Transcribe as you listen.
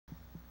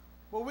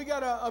Well, we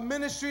got a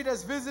ministry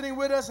that's visiting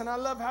with us, and I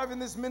love having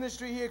this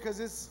ministry here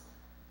because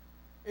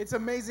it's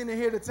amazing to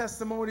hear the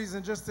testimonies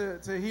and just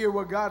to hear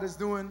what God is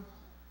doing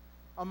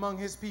among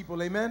his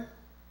people. Amen?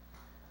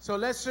 So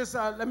let's just,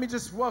 let me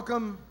just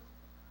welcome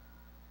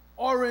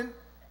Oren,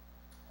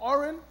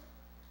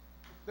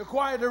 the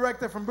choir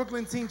director from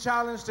Brooklyn Teen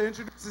Challenge, to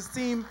introduce his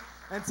team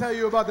and tell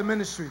you about the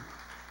ministry.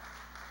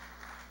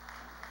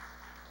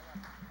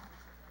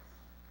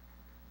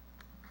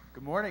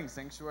 Good morning,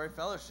 Sanctuary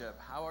Fellowship.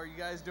 How are you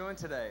guys doing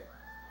today?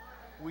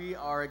 We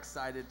are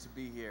excited to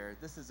be here.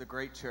 This is a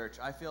great church.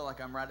 I feel like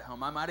I'm right at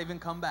home. I might even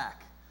come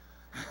back.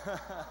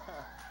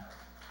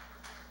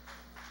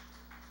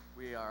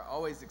 We are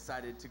always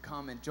excited to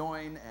come and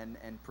join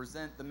and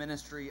present the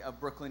ministry of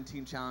Brooklyn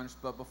Teen Challenge.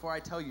 But before I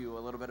tell you a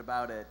little bit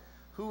about it,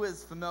 who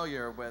is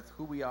familiar with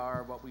who we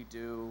are, what we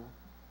do,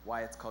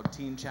 why it's called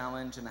Teen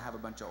Challenge, and I have a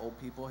bunch of old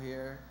people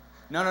here?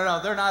 No,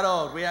 they're not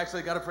old. We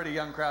actually got a pretty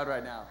young crowd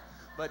right now.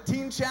 But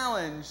Teen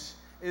Challenge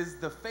is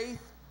the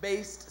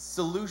faith-based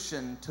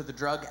solution to the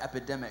drug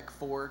epidemic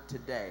for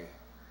today.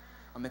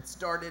 It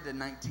started in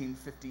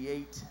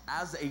 1958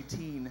 as a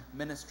teen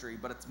ministry,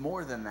 but it's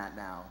more than that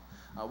now.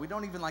 We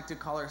don't even like to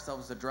call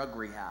ourselves a drug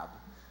rehab,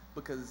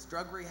 because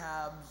drug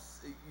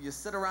rehabs, you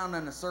sit around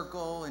in a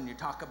circle and you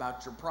talk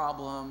about your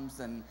problems,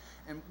 and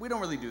we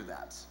don't really do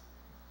that.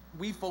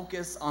 We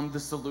focus on the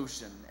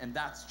solution, and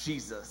that's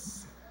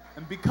Jesus.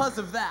 And because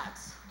of that,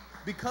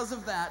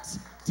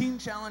 Teen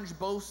Challenge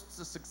boasts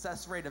a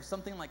success rate of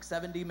something like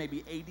 70,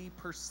 maybe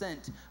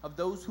 80% of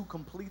those who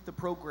complete the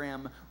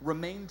program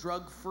remain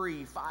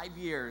drug-free 5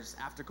 years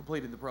after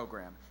completing the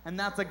program. And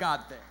that's a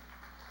God thing.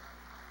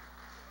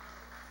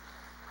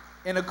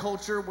 In a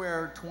culture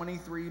where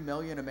 23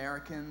 million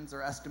Americans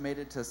are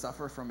estimated to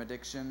suffer from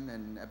addiction,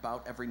 and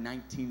about every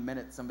 19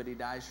 minutes somebody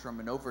dies from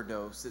an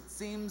overdose, it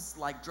seems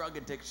like drug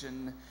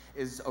addiction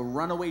is a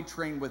runaway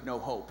train with no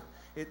hope.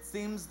 It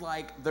seems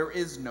like there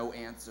is no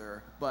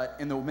answer, but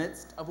in the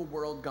midst of a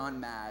world gone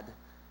mad,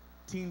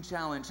 Teen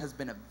Challenge has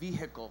been a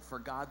vehicle for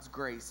God's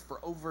grace for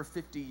over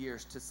 50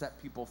 years to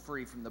set people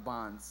free from the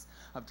bonds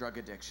of drug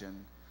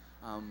addiction.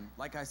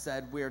 Like I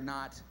said, we're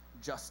not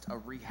just a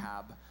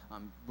rehab.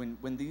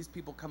 When these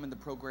people come in the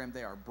program,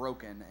 they are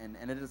broken,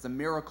 and it is a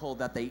miracle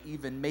that they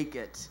even make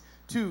it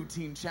to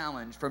Teen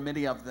Challenge. For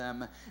many of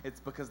them, it's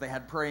because they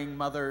had praying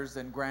mothers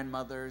and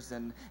grandmothers,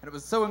 and it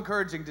was so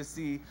encouraging to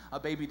see a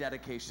baby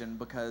dedication,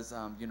 because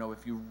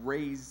if you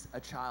raise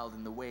a child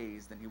in the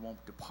ways, then he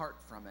won't depart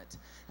from it.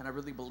 And I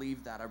really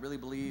believe that. I really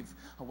believe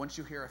once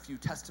you hear a few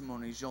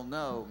testimonies, you'll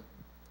know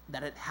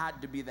that it had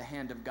to be the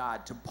hand of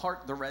God to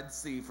part the Red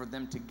Sea for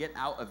them to get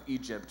out of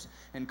Egypt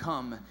and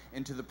come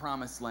into the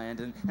Promised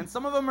Land. And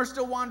some of them are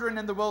still wandering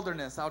in the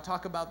wilderness. I'll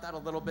talk about that a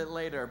little bit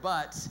later.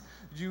 But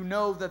you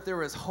know that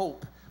there is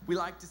hope. We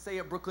like to say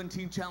at Brooklyn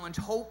Teen Challenge,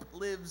 hope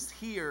lives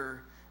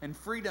here and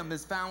freedom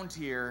is found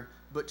here,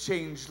 but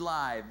changed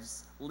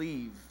lives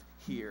leave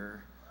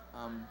here.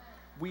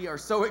 We are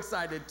so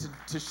excited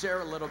to share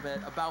a little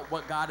bit about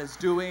what God is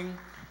doing.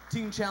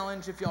 Teen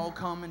Challenge, if y'all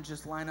come and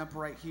just line up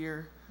right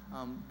here.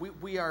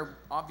 We are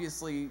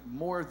obviously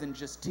more than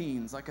just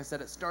teens. Like I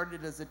said, it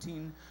started as a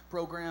teen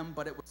program,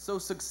 but it was so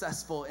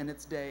successful in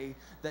its day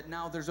that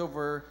now there's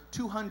over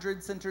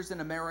 200 centers in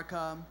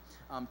America,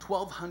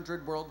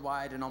 1,200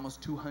 worldwide, and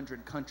almost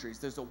 200 countries.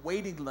 There's a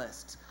waiting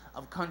list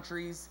of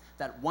countries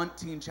that want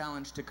Teen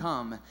Challenge to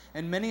come,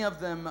 and many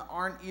of them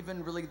aren't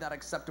even really that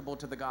acceptable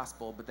to the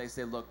gospel, but they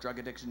say, look, drug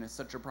addiction is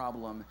such a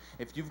problem.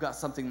 If you've got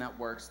something that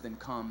works, then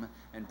come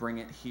and bring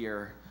it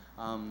here.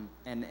 And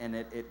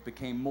it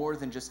became more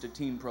than just a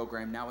teen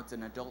program. Now it's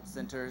in adult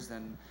centers,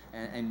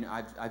 and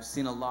I've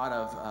seen a lot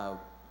of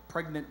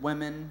pregnant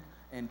women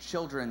and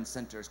children's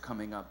centers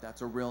coming up.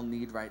 That's a real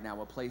need right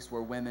now, a place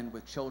where women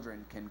with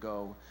children can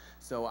go.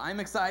 So I'm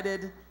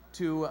excited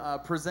to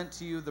present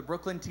to you the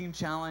Brooklyn Teen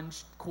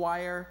Challenge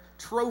Choir,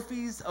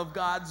 Trophies of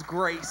God's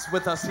Grace,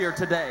 with us here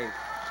today.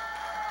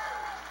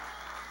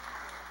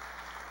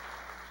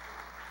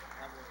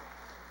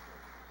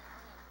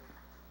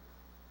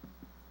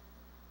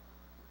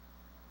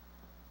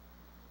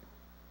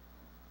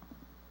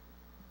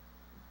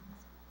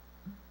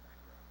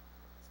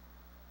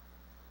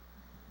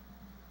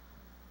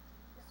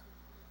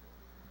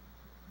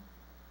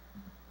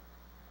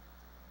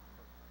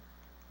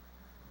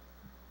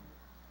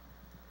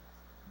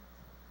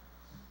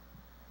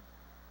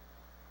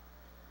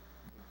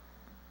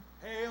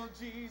 Hail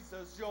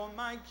Jesus, you're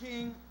my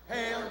King.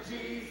 Hail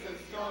Jesus,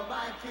 you're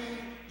my King.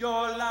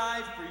 Your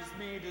life frees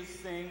me to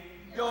sing.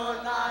 Your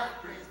life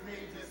frees me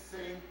to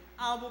sing.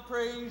 I will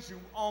praise you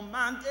all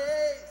my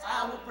days.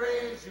 I will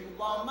praise you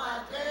all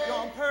my days.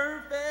 You're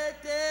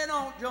perfect in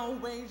all your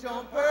ways.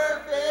 You're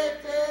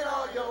perfect in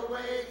all your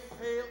ways.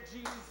 Hail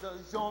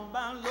Jesus, you're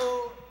my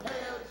Lord.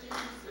 Hail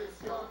Jesus,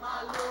 you're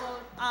my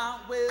Lord. I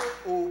will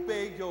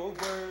obey your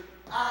word.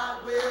 I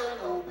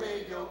will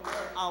obey your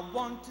word. I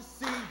want to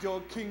see your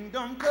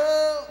kingdom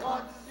come.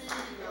 Want to see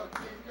your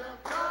kingdom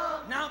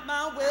come. Not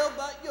my will,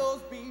 but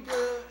yours be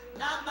done.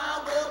 Not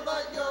my will,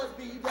 but yours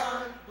be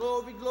done.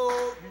 Glory,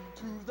 glory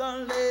to the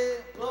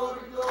Lamb. Glory,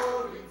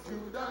 glory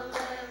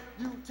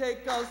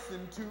us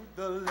into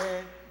the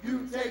land.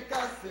 You take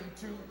us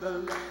into the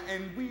land,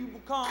 and we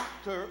will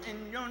conquer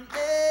in your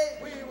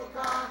name. We will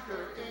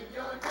conquer in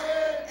your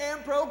name.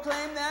 And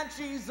proclaim that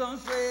Jesus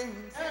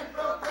reigns. And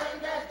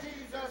proclaim that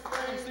Jesus I'm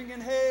reigns. singing,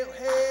 Hail,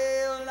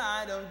 Hail,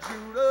 Light of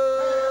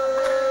Judah.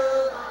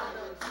 Hail, Light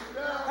of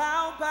Judah.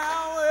 How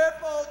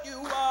powerful you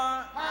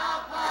are.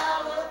 How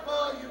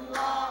powerful you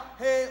are.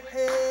 Hail,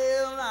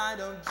 Hail,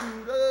 Light of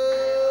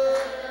Judah.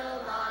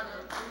 Hail, Light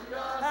of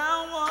Judah.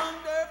 How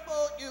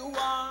wonderful you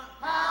are.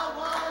 How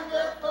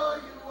wonderful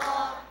you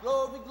are.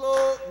 Glory,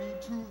 glory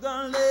to the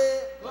Lamb.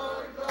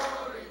 Glory,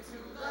 glory to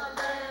the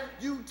Lamb.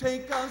 You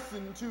take us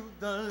into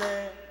the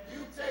land,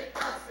 You take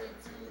us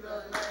into the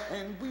land.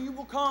 and we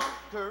will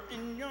conquer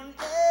in your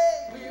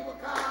name. We will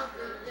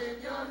conquer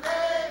in your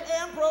name.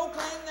 And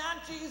proclaim that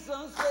Jesus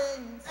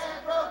reigns.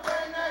 And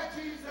proclaim that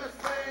Jesus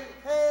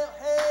reigns. Hail,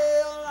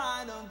 Hail,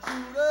 Light of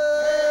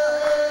Judah. Hail,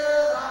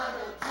 hail, Light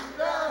of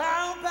Judah.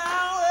 How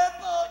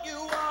powerful you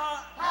are.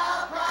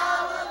 How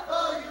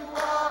powerful you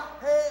are.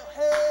 Hail,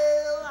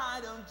 Hail,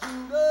 Light of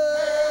Judah.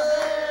 Hail,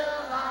 hail,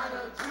 Light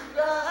of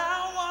Judah.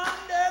 How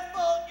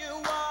wonderful you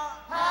are.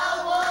 How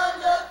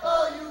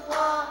wonderful you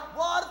are.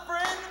 What a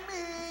friend to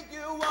me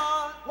you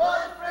are. What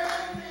a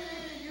friend me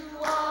you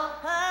are.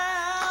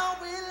 How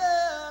we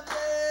love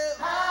you.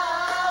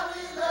 How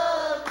we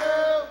love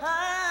you.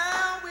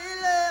 How we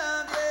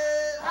love you.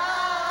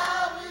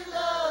 How we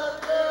love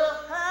you.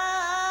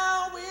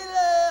 How we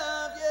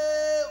love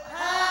you.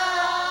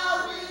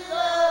 How we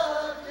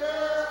love you.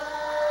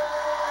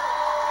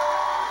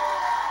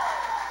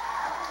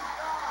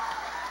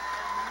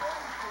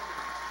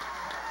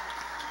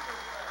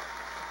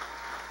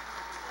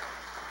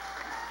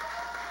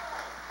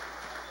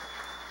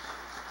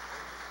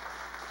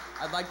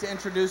 I'd like to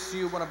introduce to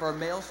you one of our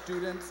male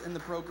students in the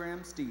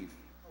program, Steve.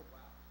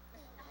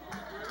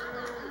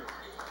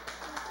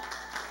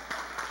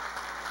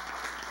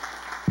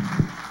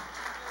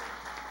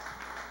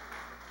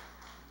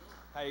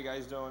 How you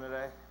guys doing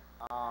today?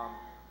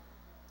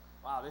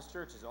 Wow, this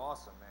church is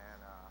awesome, man.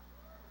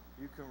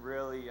 You can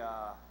really,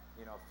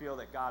 feel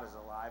that God is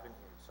alive in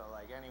here. So,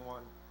 like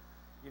anyone,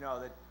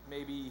 that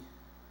maybe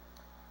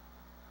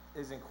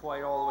isn't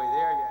quite all the way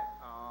there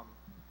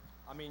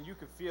yet. You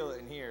can feel it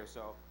in here.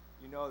 So,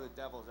 the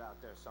devil's out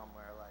there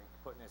somewhere, like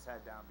putting his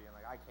head down, being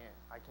like, I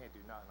can't do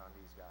nothing on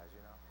these guys,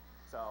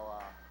 So,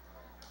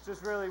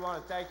 just really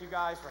want to thank you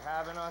guys for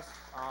having us.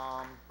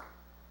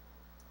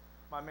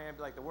 My man,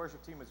 like the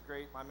worship team was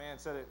great. My man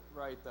said it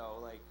right though.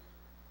 Like,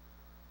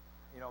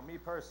 me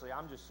personally,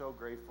 I'm just so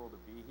grateful to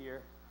be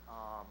here.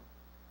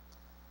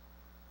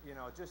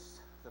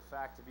 Just the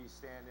fact to be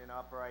standing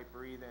upright,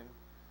 breathing,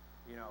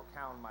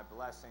 counting my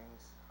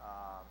blessings.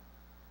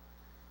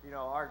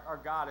 Our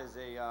God is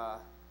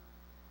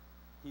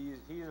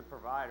he's a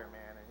provider,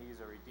 man, and he's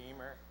a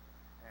redeemer,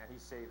 and he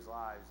saves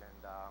lives,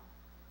 and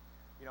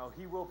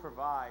he will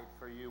provide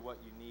for you what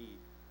you need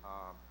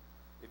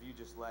if you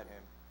just let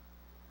him.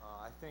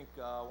 I think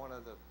one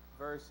of the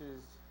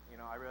verses,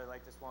 I really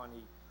like this one.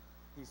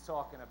 He's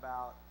talking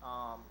about,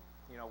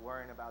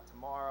 worrying about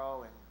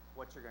tomorrow and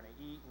what you're going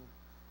to eat. And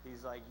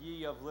he's like,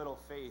 ye of little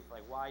faith.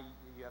 Like, why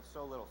you have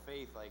so little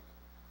faith? Like,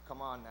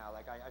 come on now.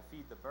 Like, I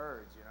feed the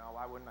birds,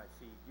 Why wouldn't I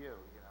feed you,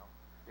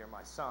 You're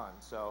my son.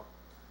 So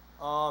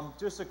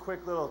just a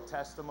quick little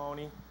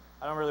testimony.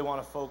 I don't really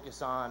want to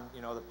focus on,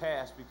 the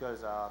past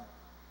because,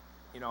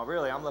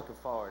 really I'm looking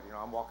forward.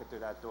 I'm walking through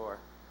that door.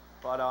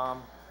 But,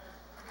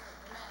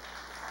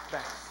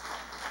 thanks.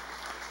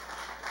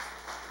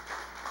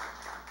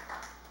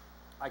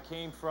 I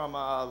came from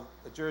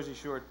the Jersey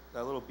Shore,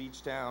 a little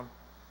beach town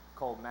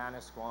called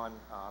Manasquan.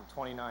 I'm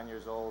 29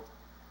 years old.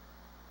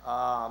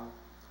 I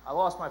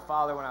lost my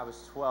father when I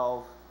was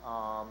 12.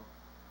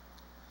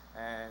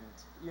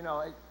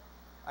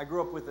 I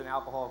grew up with an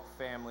alcoholic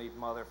family,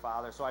 mother,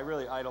 father, so I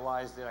really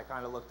idolized it. I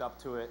kind of looked up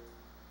to it.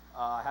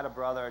 I had a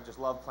brother. I just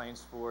loved playing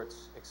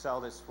sports,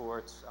 excelled at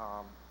sports.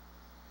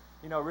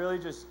 Really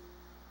just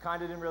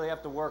kind of didn't really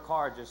have to work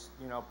hard, just,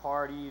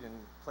 partied and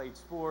played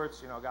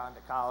sports, got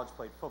into college,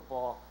 played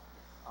football.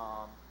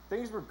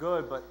 Things were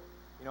good, but,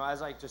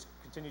 as I just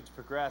continued to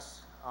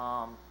progress,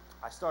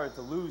 I started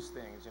to lose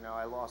things.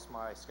 I lost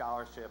my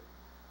scholarship.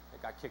 I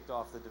got kicked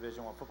off the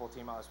Division I football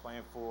team I was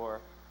playing for.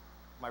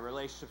 My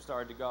relationship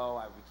started to go.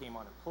 I became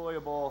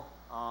unemployable.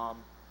 And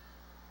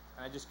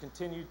I just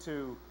continued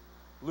to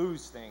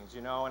lose things,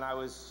 and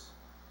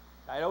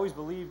I'd always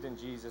believed in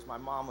Jesus. My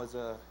mom was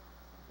a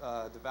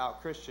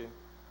devout Christian,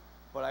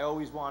 but I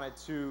always wanted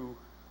to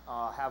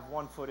have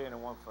one foot in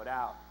and one foot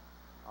out.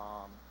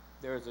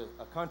 There's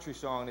a country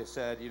song that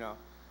said,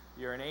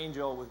 you're an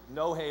angel with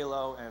no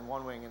halo and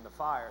one wing in the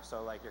fire.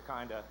 So like you're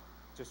kind of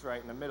just right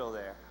in the middle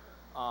there.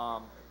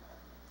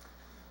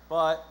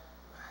 But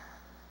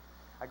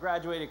I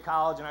graduated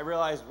college and I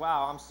realized,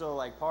 wow, I'm still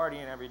like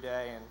partying every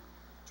day, and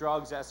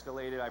drugs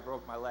escalated. I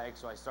broke my leg,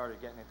 so I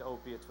started getting into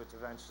opiates, which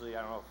eventually,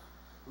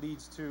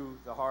 leads to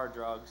the hard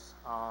drugs.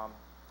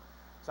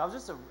 So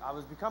I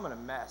was becoming a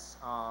mess.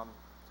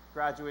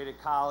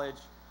 Graduated college,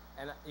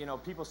 and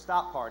people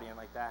stopped partying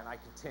like that, and I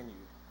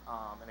continued.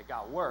 and it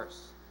got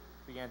worse.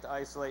 Began to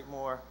isolate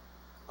more.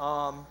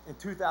 In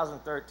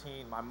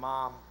 2013, my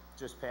mom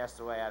just passed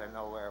away out of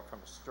nowhere from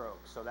a stroke.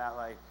 So that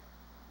like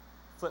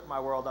flipped my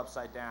world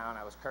upside down.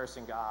 I was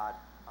cursing God.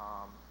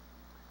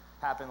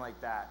 Happened like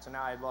that. So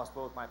now I had lost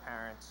both my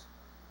parents,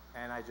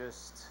 and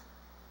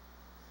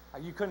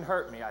you couldn't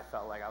hurt me. I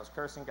felt like I was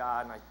cursing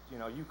God,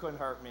 and you couldn't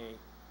hurt me.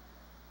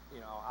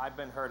 I've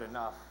been hurt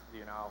enough.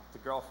 The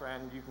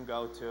girlfriend you can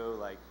go to,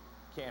 like,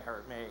 can't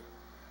hurt me.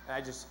 And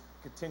I just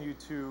continued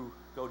to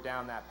go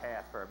down that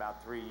path for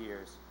about 3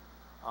 years.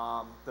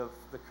 The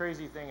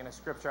crazy thing in a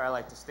scripture I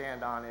like to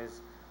stand on is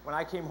when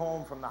I came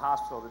home from the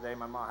hospital the day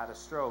my mom had a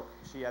stroke,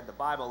 she had the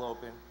Bible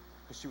open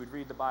because she would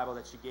read the Bible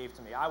that she gave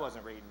to me. I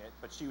wasn't reading it,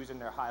 but she was in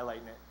there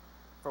highlighting it.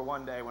 For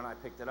one day when I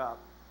picked it up,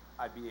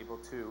 I'd be able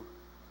to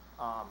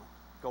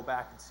go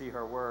back and see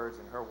her words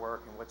and her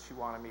work and what she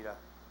wanted me to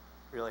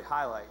really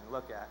highlight and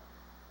look at.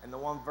 And the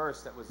one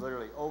verse that was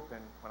literally open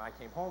when I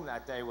came home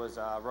that day was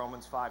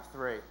Romans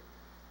 5:3.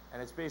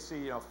 And it's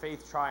basically,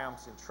 faith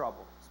triumphs in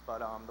trouble. But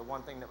the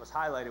one thing that was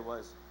highlighted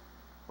was,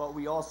 but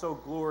we also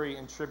glory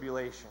in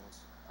tribulations,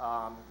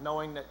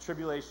 knowing that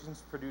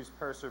tribulations produce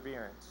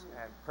perseverance,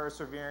 and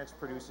perseverance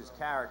produces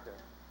character.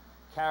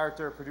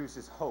 Character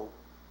produces hope.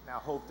 Now,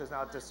 hope does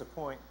not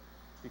disappoint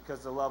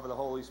because the love of the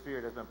Holy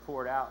Spirit has been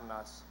poured out in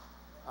us.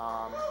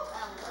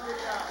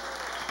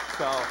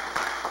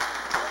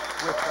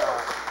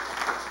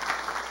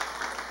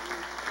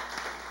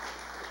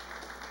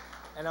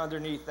 And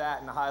underneath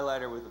that, in the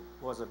highlighter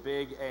was a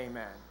big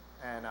amen.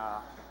 And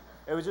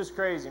it was just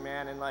crazy,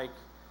 man. And like,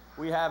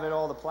 we have it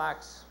all the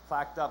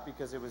plaqued up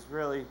because it was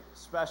really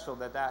special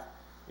that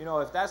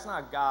if that's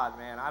not God,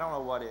 man, I don't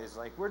know what is.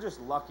 Like, we're just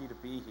lucky to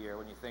be here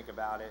when you think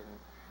about it. And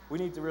we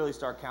need to really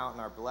start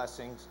counting our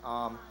blessings.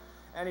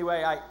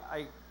 Anyway, I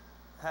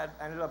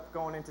ended up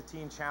going into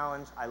Teen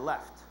Challenge. I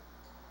left.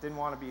 Didn't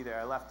want to be there.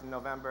 I left in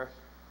November.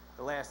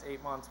 The last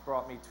 8 months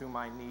brought me to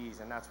my knees,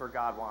 and that's where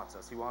God wants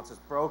us. He wants us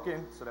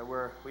broken so that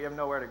we have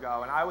nowhere to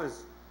go. And I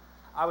was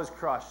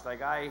crushed.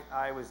 Like,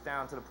 I was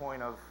down to the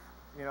point of,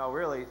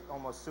 really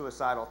almost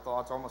suicidal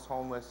thoughts, almost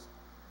homeless.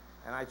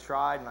 And I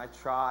tried and I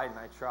tried and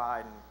I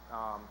tried,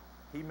 and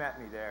he met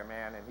me there,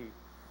 man. And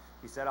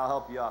he said, "I'll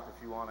help you up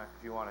if you want to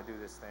do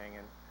this thing."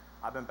 And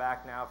I've been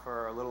back now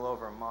for a little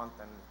over a month,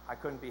 and I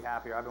couldn't be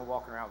happier. I've been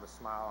walking around with a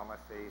smile on my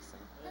face.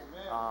 And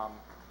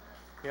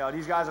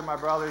these guys are my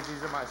brothers.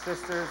 These are my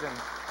sisters, and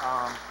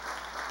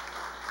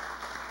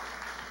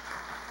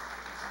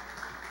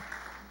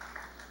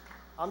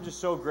I'm just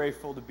so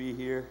grateful to be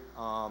here.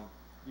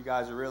 You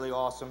guys are really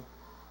awesome.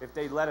 If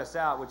they let us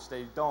out, which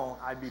they don't,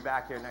 I'd be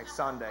back here next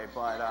Sunday.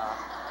 But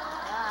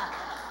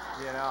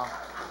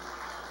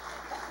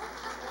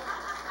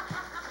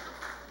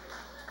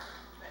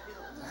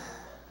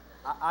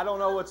I don't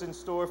know what's in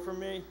store for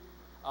me.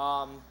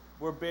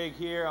 We're big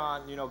here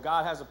on,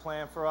 God has a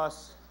plan for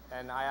us,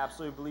 and I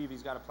absolutely believe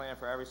He's got a plan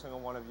for every single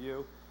one of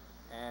you.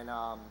 And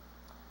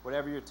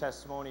whatever your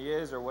testimony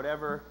is, or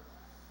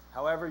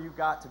however you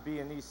got to be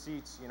in these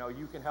seats,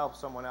 you can help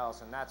someone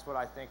else. And that's what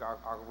I think our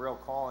real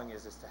calling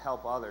is to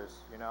help others,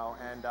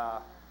 And,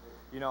 I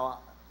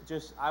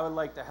would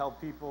like to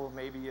help people,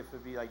 maybe if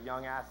it be like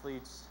young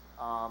athletes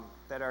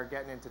that are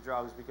getting into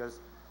drugs, because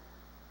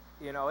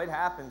it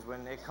happens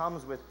when it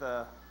comes with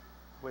the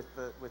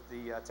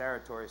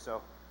territory.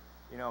 So,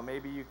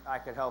 maybe I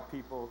could help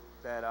people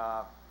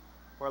that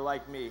were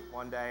like me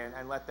one day,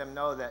 and let them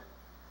know that,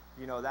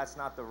 that's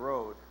not the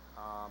road.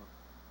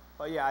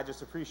 But yeah, I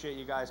just appreciate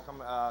you guys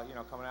coming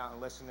out and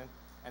listening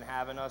and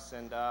having us.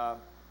 And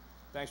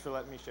thanks for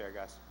letting me share,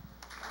 guys.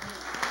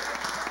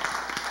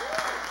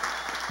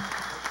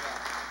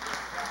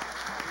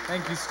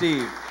 Thank you,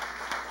 Steve.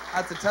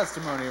 That's a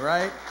testimony,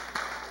 right?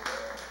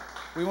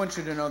 We want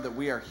you to know that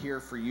we are here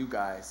for you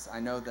guys. I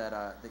know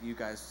that you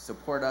guys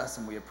support us,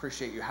 and we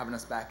appreciate you having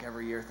us back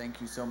every year.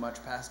 Thank you so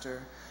much,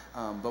 Pastor.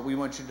 But we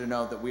want you to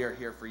know that we are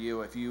here for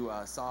you. If you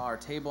saw our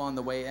table on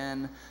the way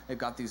in, they've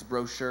got these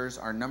brochures,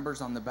 our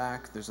numbers on the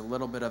back. There's a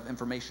little bit of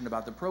information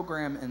about the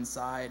program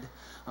inside.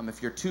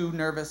 If you're too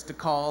nervous to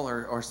call,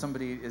 or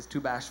somebody is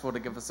too bashful to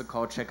give us a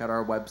call, check out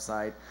our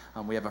website.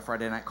 We have a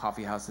Friday night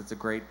coffee house. It's a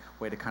great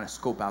way to kind of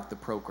scope out the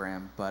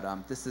program.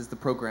 But this is the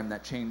program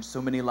that changed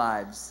so many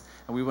lives.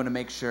 And we want to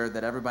make sure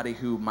that everybody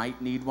who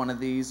might need one of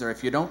these, or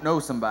if you don't know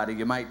somebody,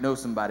 you might know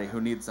somebody who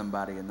needs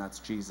somebody, and that's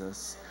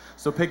Jesus.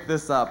 So pick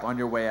this up on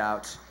your way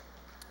out.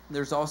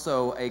 There's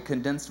also a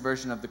condensed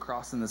version of The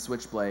Cross and the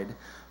Switchblade.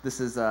 This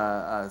is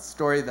a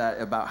story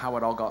about how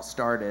it all got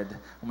started.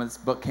 When this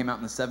book came out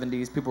in the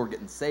 70s, people were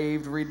getting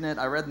saved reading it.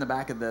 I read in the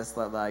back of this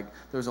that there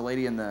was a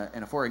lady in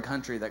a foreign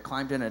country that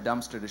climbed in a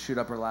dumpster to shoot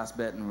up her last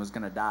bit and was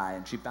going to die.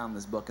 And she found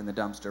this book in the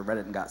dumpster, read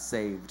it, and got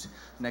saved.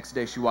 The next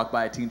day, she walked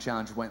by a Teen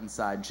Challenge, went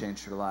inside, and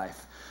changed her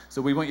life.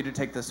 So we want you to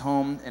take this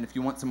home, and if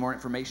you want some more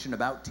information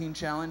about Teen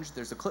Challenge,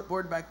 there's a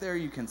clipboard back there.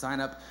 You can sign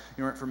up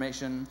your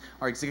information.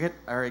 Our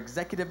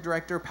executive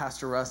director,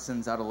 Pastor Russ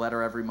sends out a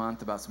letter every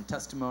month about some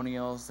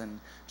testimonials and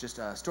just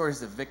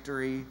stories of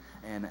victory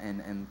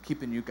and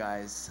keeping you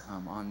guys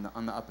on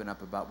the up and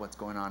up about what's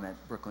going on at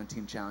Brooklyn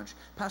Teen Challenge.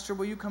 Pastor,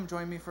 will you come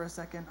join me for a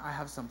second? I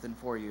have something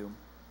for you.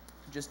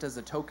 Just as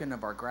a token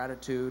of our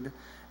gratitude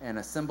and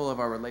a symbol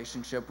of our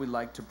relationship, we'd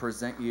like to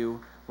present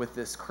you with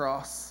this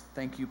cross.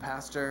 Thank you,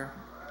 Pastor.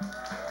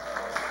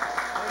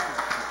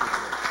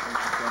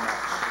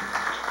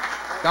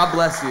 God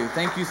bless you.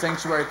 Thank you,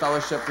 Sanctuary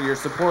Fellowship, for your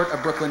support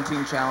of Brooklyn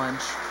Teen Challenge.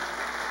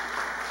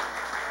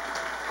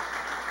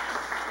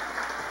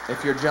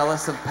 If you're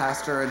jealous of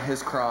Pastor and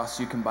his cross,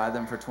 you can buy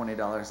them for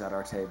 $20 at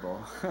our table.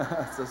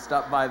 So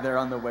stop by there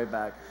on the way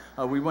back.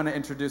 We want to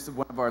introduce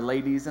one of our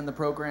ladies in the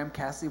program.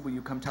 Cassie, will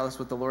you come tell us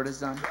what the Lord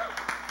has done?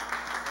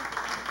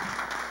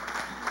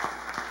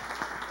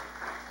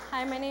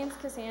 Hi, my name's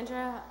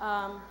Cassandra.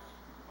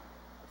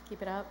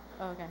 Keep it up?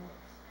 Oh, okay.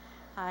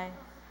 Hi.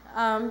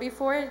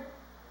 Before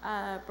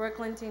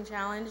Brooklyn Teen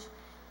Challenge,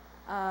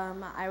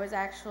 I was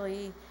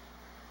actually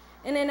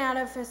in and out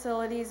of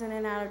facilities, in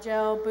and out of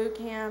jail, boot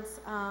camps.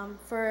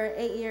 For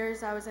 8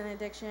 years, I was in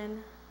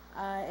addiction.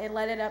 It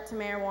led it up to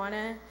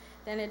marijuana.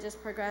 Then it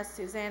just progressed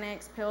to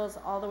Xanax, pills,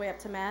 all the way up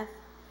to meth.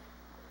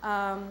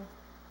 I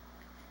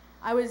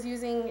was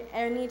using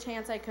any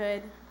chance I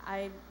could.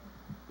 I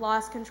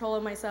lost control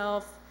of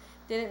myself,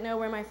 didn't know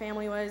where my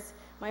family was.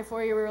 My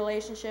 4-year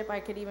relationship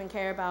I could even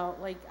care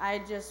about. Like,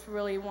 I just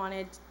really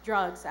wanted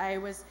drugs. I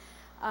was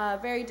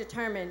very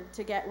determined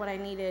to get what I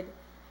needed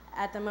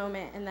at the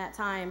moment in that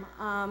time.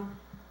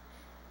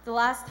 The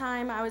last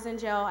time I was in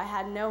jail, I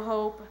had no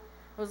hope,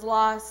 I was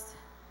lost.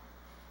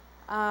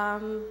 My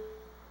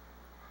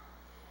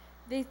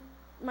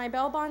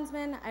bail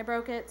bondsman, I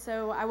broke it,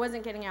 so I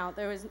wasn't getting out.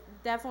 There was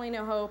definitely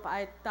no hope.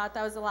 I thought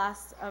that was the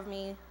last of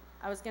me.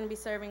 I was going to be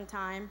serving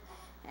time.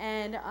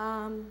 And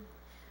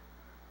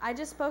I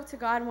just spoke to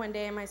God one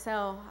day in my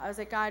cell. I was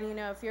like, God, you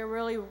know, if you're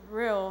really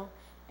real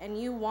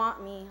and you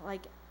want me,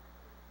 like,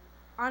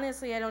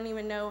 honestly, I don't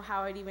even know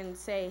how I'd even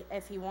say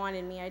if he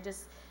wanted me.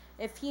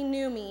 If he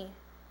knew me,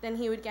 then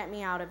he would get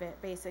me out of it,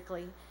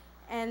 basically.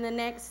 And the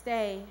next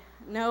day,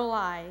 no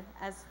lie,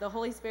 as the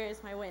Holy Spirit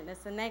is my witness,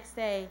 the next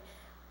day,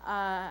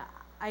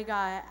 I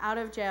got out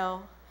of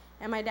jail,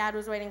 and my dad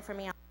was waiting for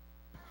me.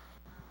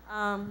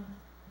 I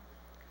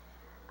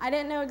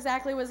didn't know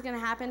exactly what was going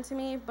to happen to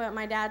me, but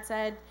my dad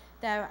said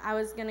that I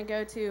was going to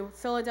go to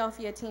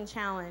Philadelphia Teen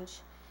Challenge.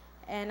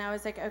 And I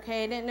was like,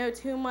 okay, I didn't know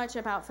too much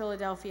about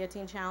Philadelphia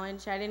Teen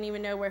Challenge. I didn't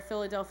even know where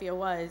Philadelphia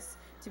was,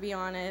 to be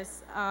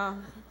honest. Yeah,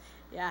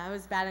 I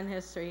was bad in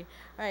history.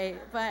 All right,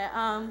 but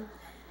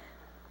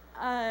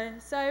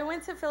so I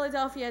went to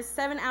Philadelphia,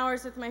 7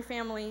 hours with my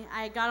family.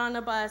 I got on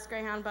a bus,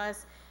 Greyhound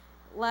bus,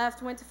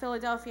 left, went to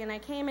Philadelphia, and I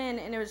came in,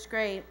 and it was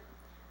great.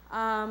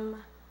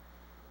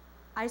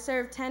 I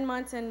served 10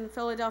 months in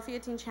Philadelphia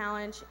Teen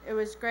Challenge. It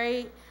was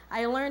great.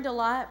 I learned a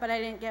lot, but I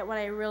didn't get what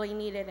I really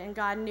needed, and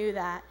God knew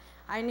that.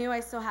 I knew I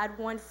still had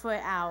 1 foot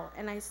out,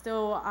 and I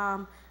still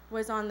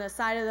was on the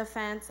side of the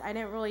fence. I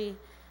didn't really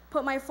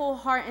put my full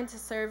heart into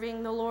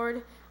serving the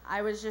Lord.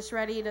 I was just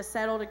ready to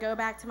settle, to go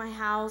back to my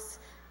house,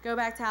 go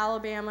back to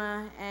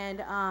Alabama,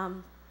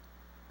 and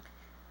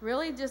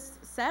really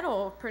just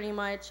settle, pretty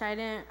much.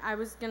 I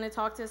was going to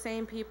talk to the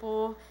same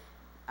people,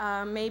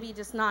 maybe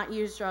just not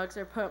use drugs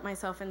or put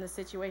myself in the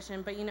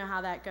situation, but you know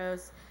how that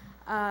goes.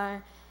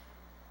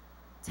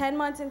 10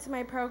 months into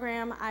my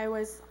program, I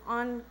was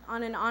on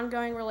an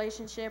ongoing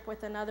relationship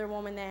with another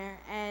woman there,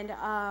 and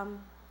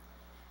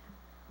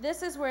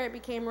this is where it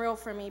became real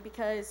for me,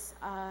 because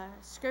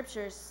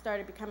scriptures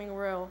started becoming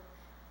real.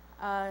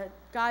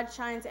 God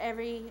shines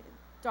every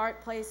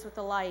dark place with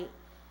the light,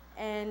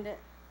 and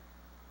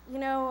you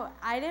know,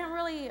 I didn't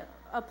really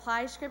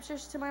apply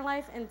scriptures to my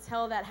life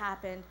until that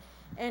happened.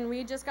 And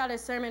we just got a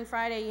sermon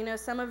Friday, you know,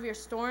 some of your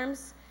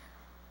storms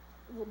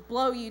will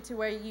blow you to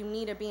where you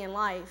need to be in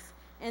life.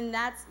 And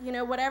that's, you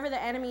know, whatever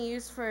the enemy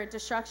used for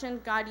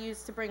destruction, God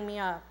used to bring me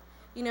up.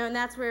 You know, and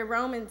that's where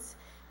Romans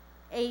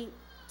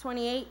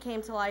 8:28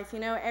 came to life. You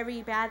know,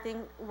 every bad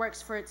thing works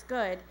for its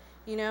good.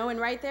 You know, and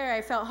right there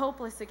I felt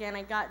hopeless again.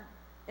 I got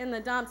in the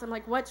dumps. I'm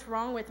like, what's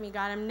wrong with me,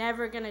 God? I'm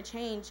never gonna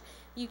change.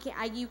 You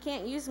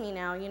can't use me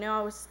now. You know,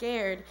 I was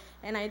scared,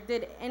 and I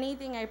did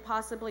anything I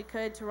possibly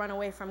could to run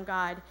away from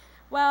God.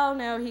 Well,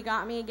 no, he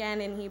got me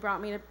again, and he brought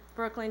me to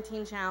Brooklyn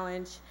Teen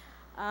Challenge.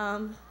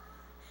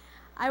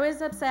 I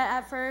was upset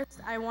at first.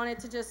 I wanted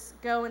to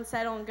just go and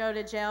settle and go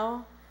to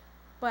jail,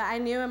 but I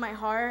knew in my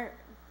heart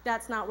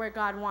that's not where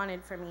God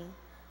wanted for me.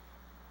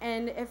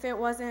 And if it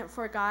wasn't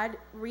for God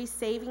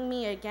re-saving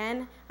me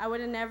again, I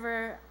would have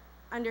never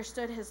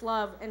understood his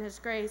love and his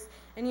grace.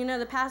 And you know,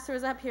 the pastor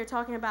was up here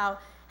talking about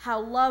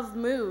how love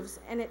moves,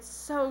 and it's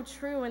so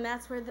true, and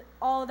that's where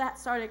all that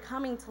started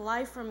coming to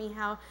life for me,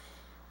 how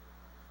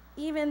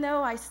even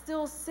though I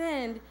still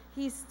sinned,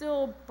 he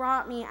still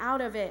brought me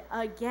out of it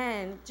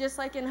again. Just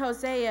like in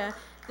Hosea,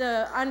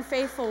 the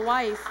unfaithful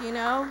wife, you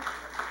know?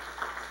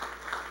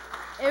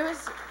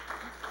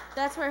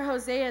 That's where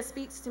Hosea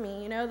speaks to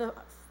me, you know?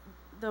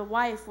 The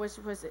wife, which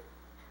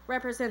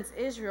represents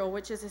Israel,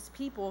 which is his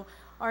people,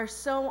 are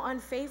so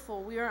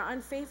unfaithful. We are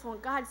unfaithful,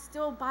 and God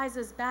still buys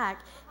us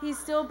back. He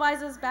still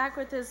buys us back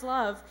with his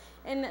love.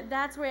 And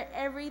that's where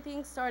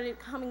everything started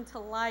coming to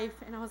life.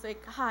 And I was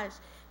like, gosh,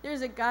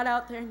 there's a God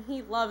out there, and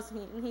he loves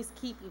me, and he's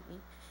keeping me.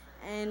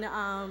 And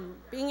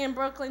being in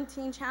Brooklyn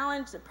Teen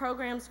Challenge, the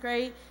program's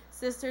great.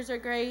 Sisters are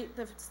great.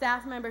 The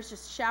staff members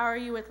just shower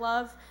you with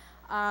love.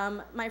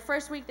 My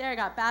first week there, I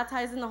got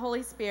baptized in the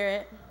Holy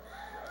Spirit.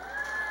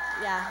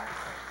 Yeah.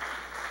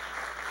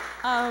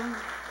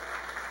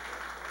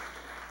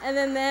 And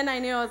then I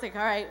knew, I was like,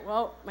 all right,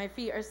 well, my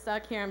feet are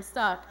stuck here. I'm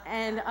stuck.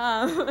 And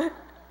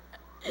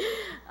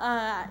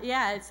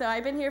yeah, so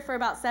I've been here for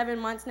about 7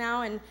 months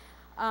now, and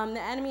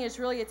the enemy has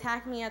really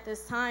attacked me at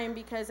this time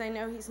because I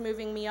know he's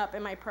moving me up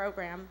in my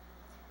program.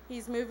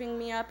 He's moving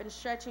me up and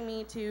stretching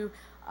me to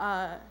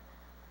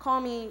call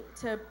me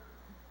to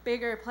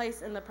bigger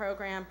place in the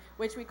program,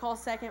 which we call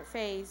second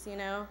phase, you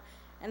know.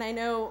 And I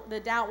know the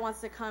doubt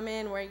wants to come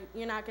in where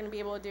you're not going to be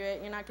able to do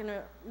it. You're not going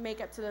to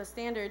make up to those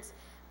standards.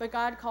 But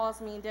God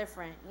calls me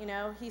different, you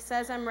know. He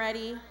says I'm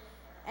ready.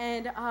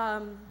 And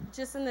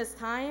just in this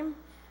time,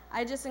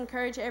 I just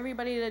encourage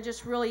everybody to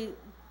just really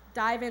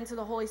dive into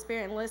the Holy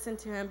Spirit and listen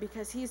to him,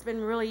 because he's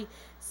been really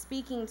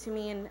speaking to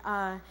me, and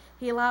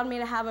he allowed me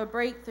to have a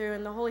breakthrough,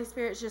 and the Holy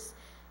Spirit's just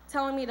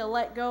telling me to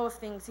let go of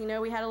things. You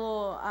know, we had a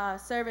little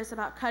service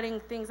about cutting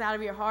things out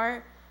of your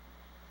heart.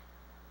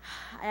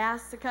 I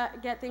asked to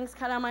get things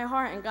cut out of my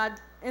heart, and God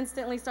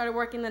instantly started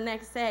working the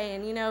next day.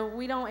 And, you know,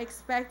 we don't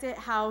expect it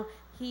how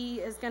he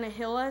is going to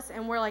heal us,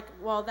 and we're like,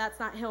 well, that's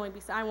not healing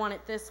because I want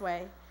it this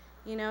way.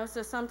 You know,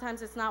 so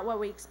sometimes it's not what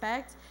we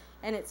expect,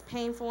 and it's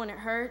painful and it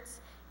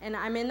hurts. And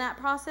I'm in that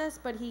process,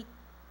 but he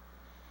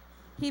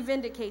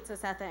vindicates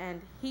us at the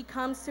end. He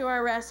comes to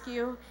our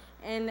rescue,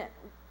 and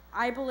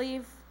I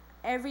believe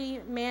every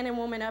man and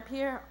woman up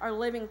here are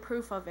living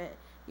proof of it.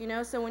 You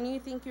know, so when you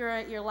think you're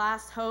at your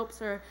last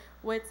hopes or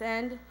wit's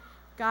end,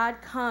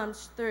 God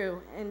comes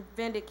through and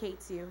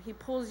vindicates you. He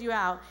pulls you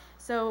out.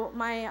 So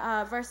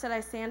my verse that I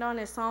stand on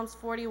is Psalms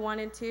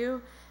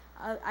 41:2.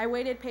 I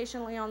waited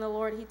patiently on the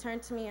Lord. He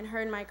turned to me and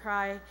heard my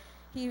cry.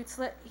 He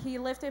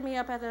lifted me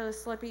up out of the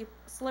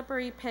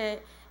slippery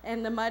pit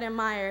and the mud and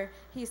mire.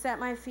 He set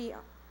my feet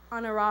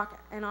on a rock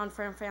and on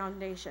firm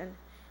foundation.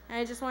 And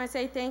I just want to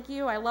say thank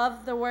you. I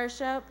love the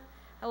worship.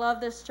 I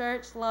love this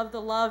church. Love the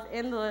love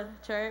in the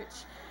church.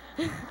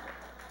 It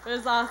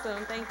was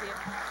awesome. Thank you.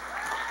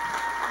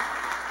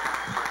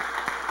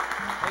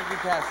 Thank you,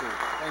 Cassie.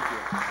 Thank you.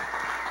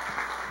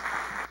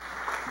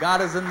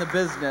 God is in the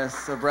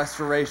business of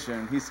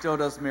restoration. He still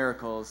does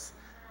miracles.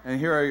 And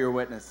here are your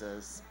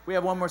witnesses. We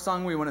have one more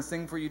song we want to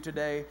sing for you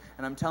today,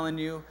 and I'm telling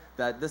you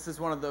that this is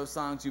one of those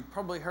songs, you've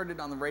probably heard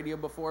it on the radio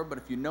before, but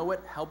if you know it,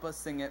 help us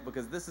sing it,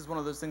 because this is one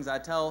of those things I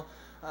tell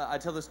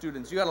the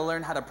students, you got to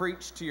learn how to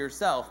preach to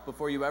yourself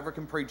before you ever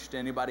can preach to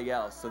anybody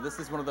else. So this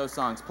is one of those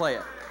songs. Play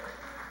it.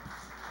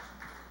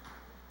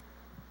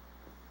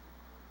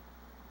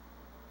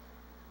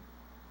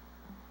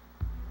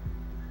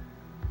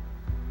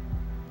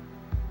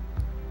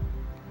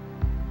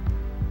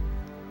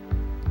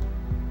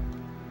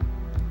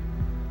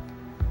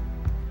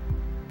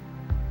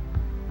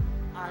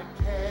 I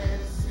can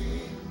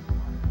see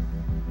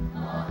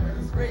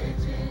waters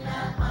raging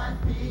at my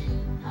feet.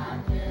 I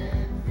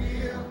can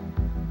feel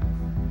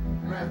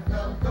breath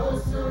of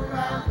those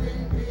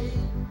surrounding me.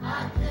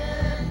 I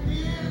can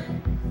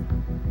hear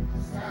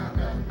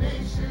sound of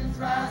nations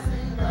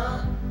rising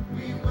up.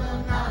 We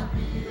will not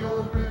be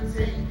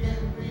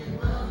overtaken. We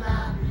will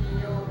not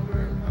be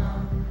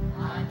overcome.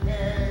 I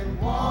can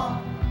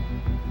walk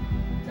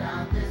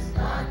down this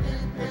dark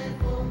and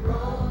painful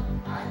road.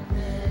 I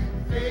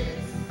can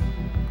face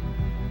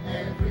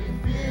every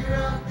fear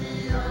of the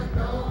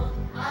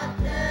unknown. I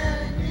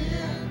can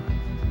hear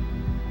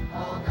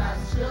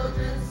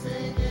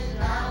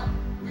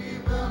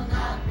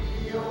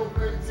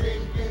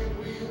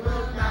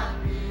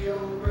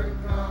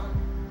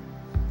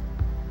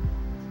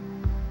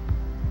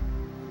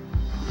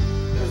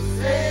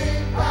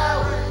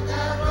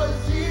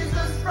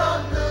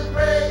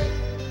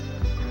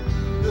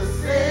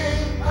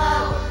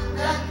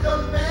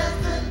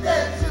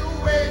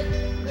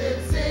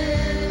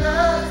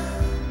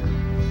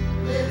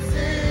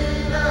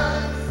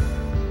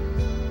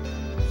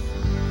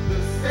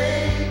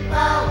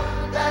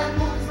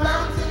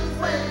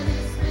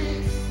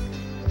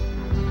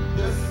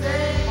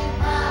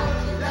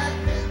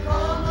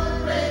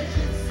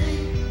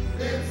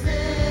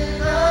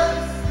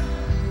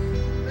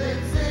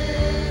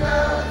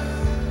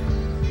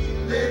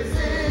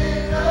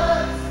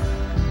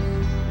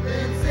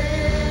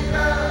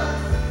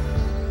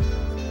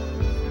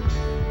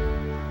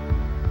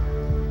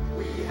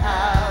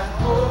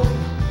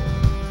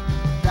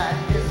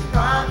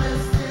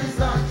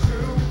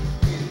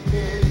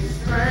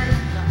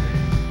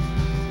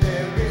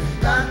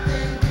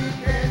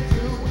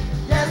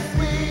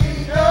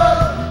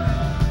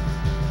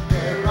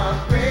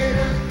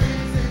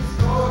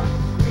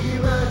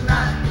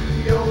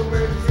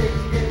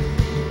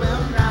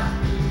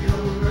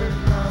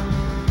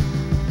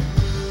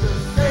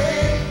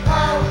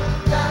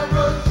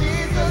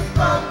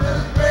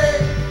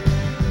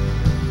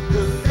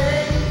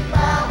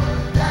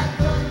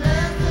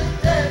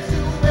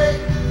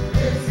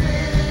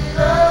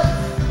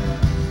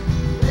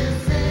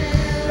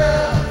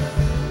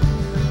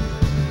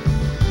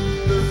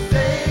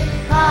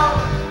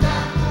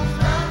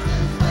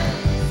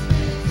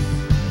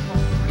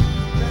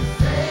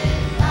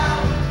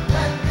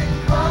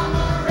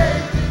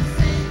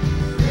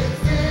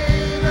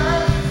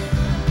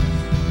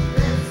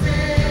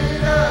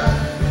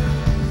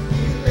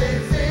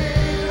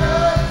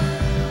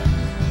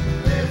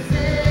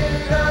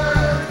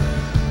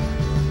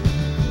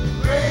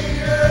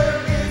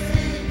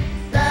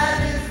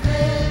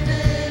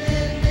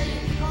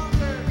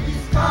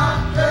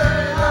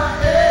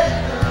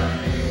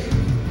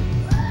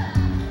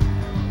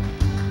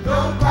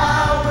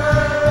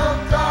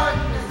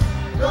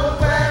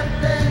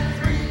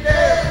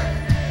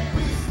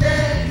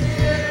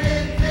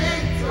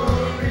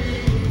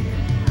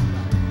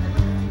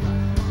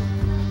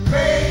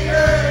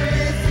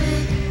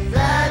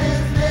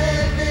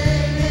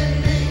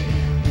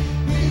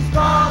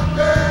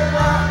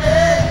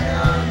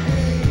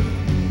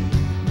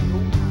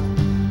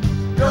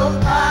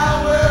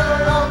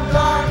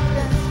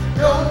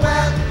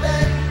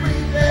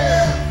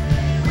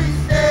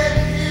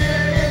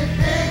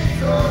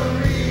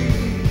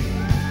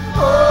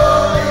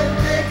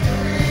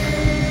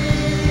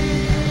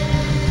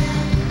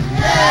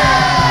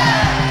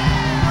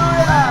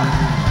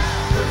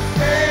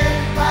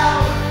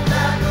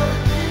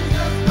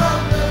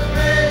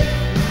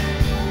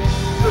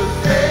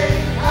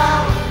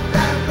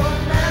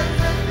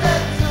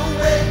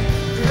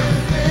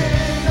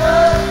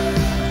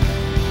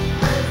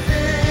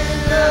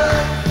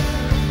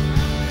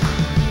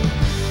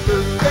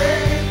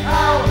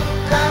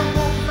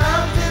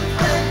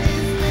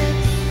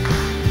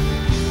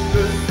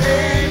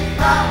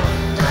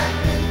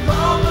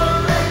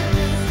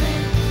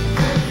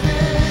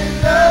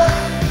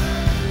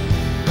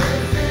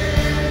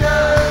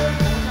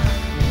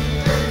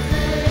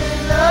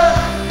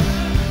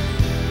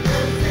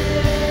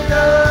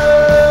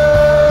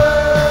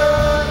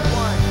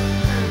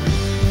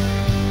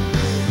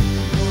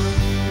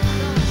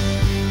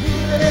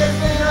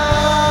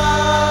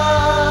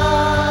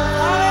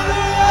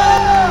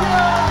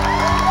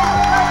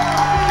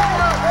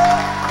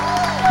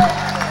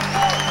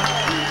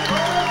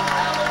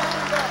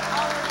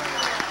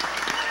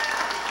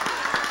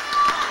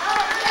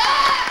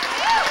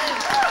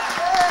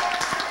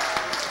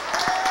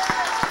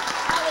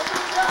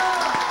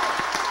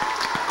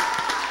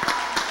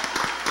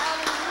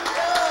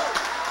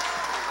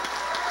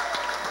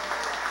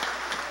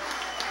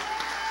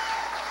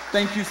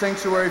Thank you,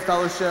 Sanctuary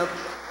Fellowship.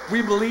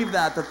 We believe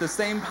that the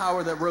same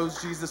power that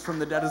rose Jesus from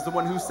the dead is the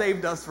one who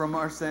saved us from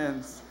our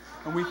sins.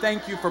 And we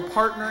thank you for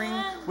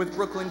partnering with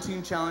Brooklyn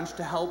Teen Challenge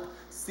to help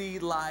see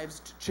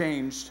lives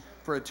changed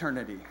for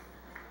eternity.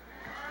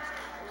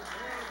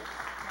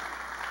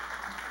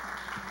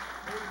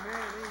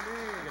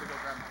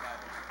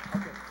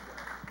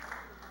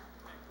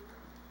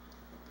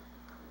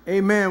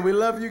 Amen. We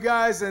love you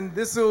guys, and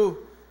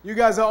you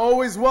guys are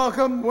always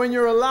welcome when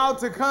you're allowed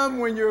to come,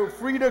 when you're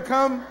free to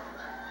come.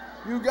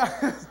 You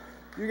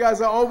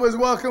guys are always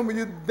welcome.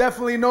 You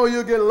definitely know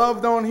you'll get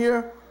loved on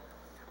here.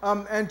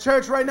 And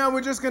church, right now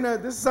this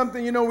is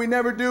something, we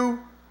never do,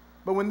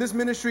 but when this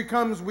ministry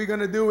comes, we're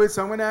gonna do it.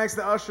 So I'm gonna ask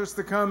the ushers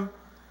to come,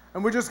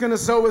 and we're just gonna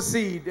sow a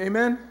seed.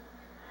 Amen.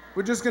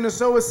 We're just gonna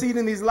sow a seed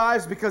in these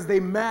lives because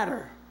they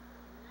matter.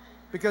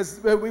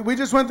 Because we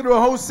just went through a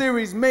whole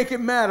series, Make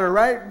It Matter,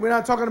 right? We're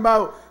not talking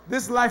about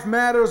this life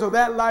matters or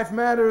that life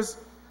matters.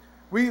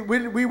 We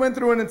went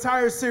through an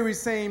entire series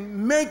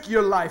saying, make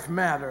your life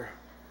matter.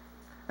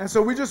 And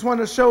so we just want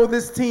to show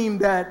this team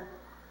that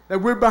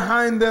we're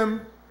behind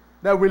them,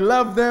 that we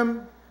love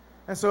them.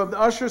 And so if the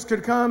ushers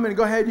could come and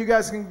go ahead, you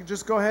guys can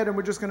just go ahead, and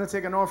we're just going to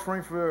take an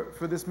offering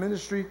for this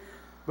ministry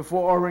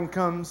before Oren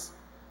comes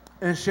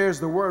and shares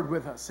the word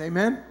with us.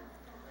 Amen?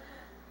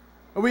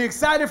 Are we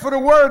excited for the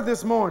word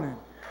this morning?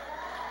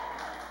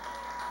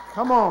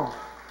 Come on.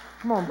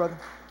 Come on, brother.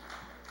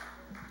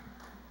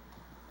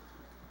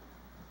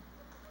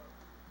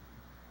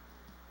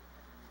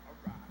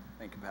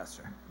 Thank you,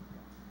 Pastor.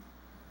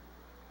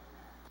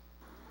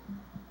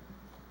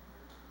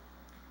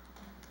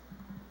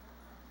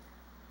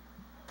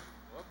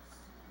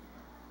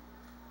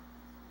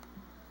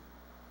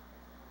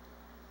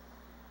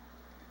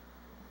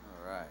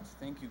 All right.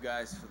 Thank you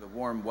guys for the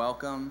warm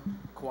welcome.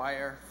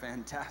 Choir,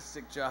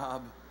 fantastic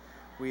job.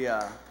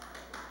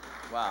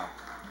 Wow,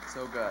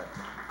 so good.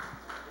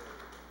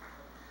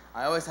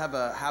 I always have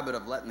a habit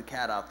of letting the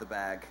cat out the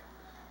bag,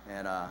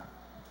 and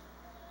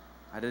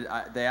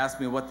they asked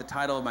me what the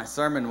title of my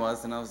sermon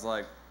was, and I was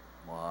like,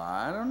 well,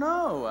 I don't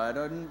know. I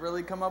didn't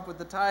really come up with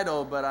the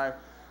title, but I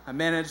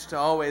managed to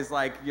always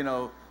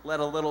let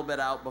a little bit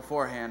out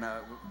beforehand.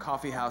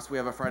 Coffee house, we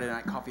have a Friday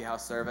night coffee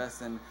house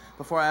service, and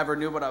before I ever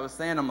knew what I was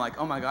saying, I'm like,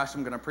 oh my gosh,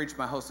 I'm going to preach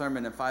my whole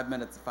sermon in 5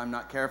 minutes if I'm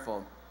not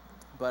careful.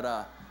 But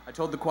I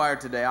told the choir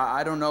today,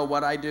 I don't know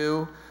what I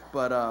do,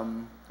 but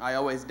I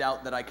always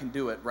doubt that I can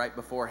do it right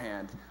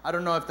beforehand. I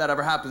don't know if that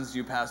ever happens to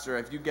you, Pastor.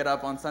 If you get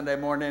up on Sunday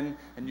morning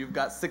and you've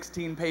got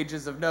 16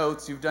 pages of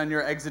notes, you've done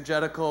your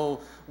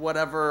exegetical,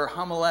 whatever,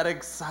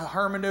 homiletics,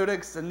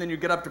 hermeneutics, and then you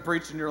get up to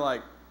preach and you're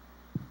like,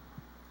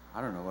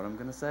 I don't know what I'm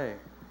going to say.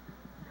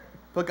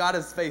 But God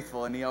is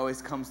faithful, and he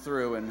always comes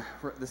through, and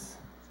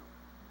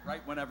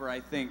right whenever I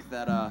think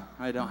that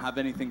I don't have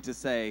anything to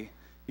say,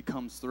 he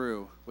comes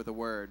through with a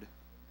word. And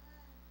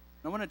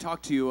I want to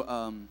talk to you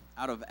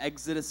out of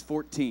Exodus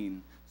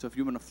 14. So if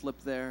you want to flip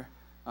there.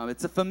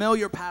 It's a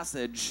familiar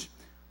passage,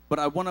 but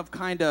I want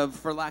to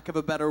for lack of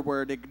a better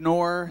word,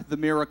 ignore the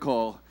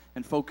miracle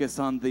and focus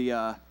on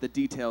the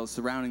details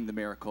surrounding the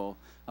miracle.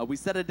 We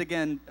said it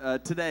again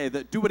today,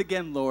 that do it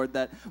again, Lord,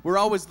 that we're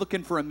always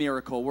looking for a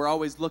miracle. We're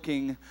always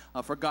looking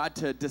for God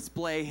to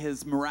display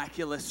his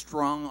miraculous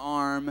strong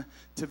arm,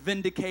 to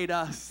vindicate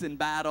us in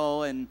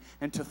battle and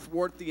to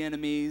thwart the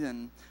enemy.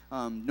 And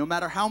no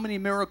matter how many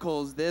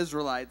miracles the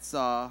Israelites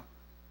saw,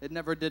 it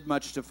never did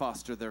much to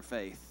foster their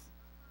faith.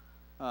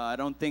 I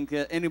don't think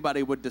that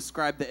anybody would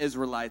describe the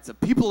Israelites a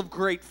people of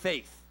great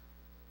faith,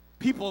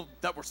 people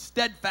that were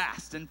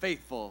steadfast and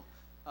faithful.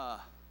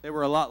 They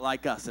were a lot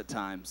like us at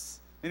times.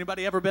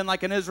 Anybody ever been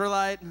like an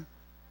Israelite?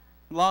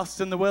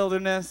 Lost in the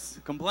wilderness,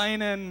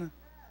 complaining,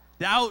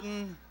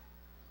 doubting,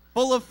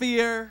 full of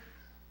fear?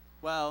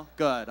 Well,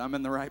 good. I'm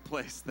in the right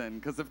place then,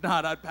 because if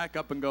not, I'd pack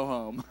up and go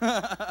home.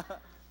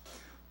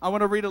 I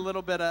want to read a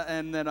little bit,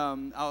 and then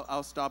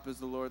I'll stop as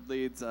the Lord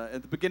leads.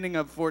 At the beginning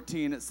of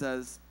 14, it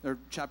says, or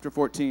chapter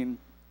 14, it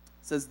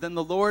says, Then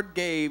the Lord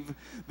gave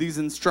these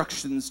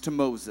instructions to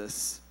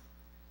Moses.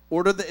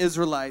 Order the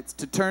Israelites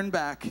to turn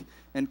back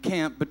and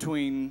camp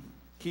between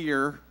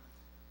here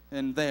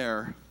and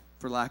there,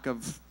 for lack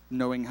of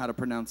knowing how to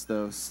pronounce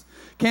those.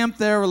 Camp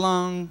there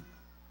along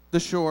the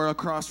shore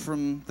across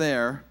from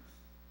there,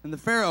 and the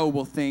Pharaoh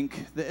will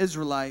think the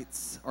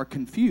Israelites are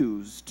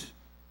confused.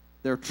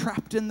 They're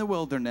trapped in the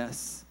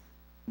wilderness.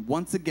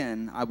 Once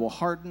again, I will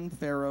harden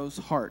Pharaoh's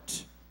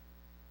heart,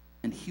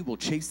 and he will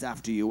chase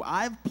after you.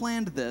 I've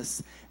planned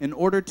this in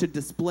order to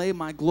display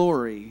my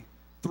glory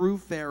through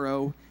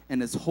Pharaoh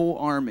and his whole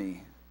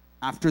army.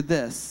 After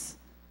this,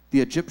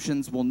 the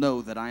Egyptians will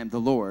know that I am the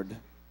Lord.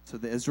 So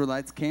the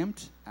Israelites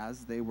camped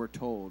as they were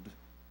told.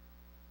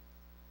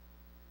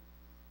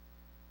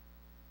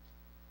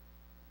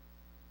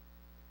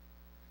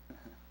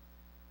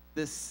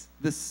 This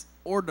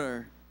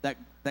order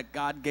that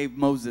God gave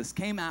Moses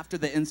came after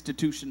the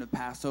institution of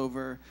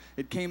Passover.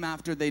 It came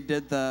after they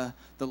did the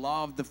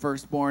law of the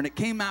firstborn. It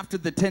came after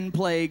the 10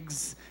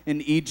 plagues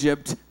in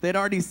Egypt. They'd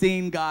already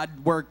seen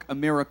God work a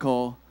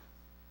miracle.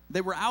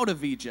 They were out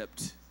of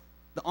Egypt.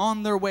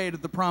 on their way to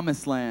the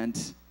promised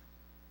land.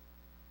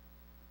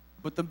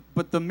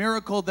 But the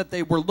miracle that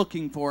they were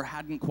looking for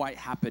hadn't quite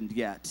happened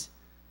yet.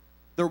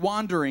 They're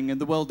wandering in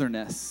the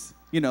wilderness.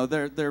 You know,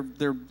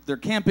 they're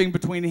camping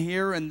between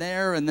here and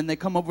there, and then they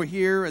come over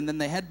here, and then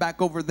they head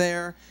back over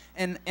there.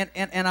 And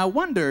I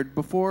wondered,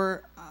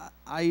 before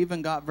I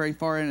even got very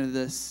far into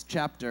this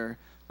chapter,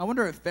 I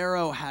wonder if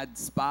Pharaoh had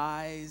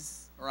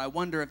spies, or I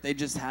wonder if they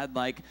just had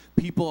like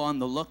people on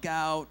the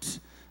lookout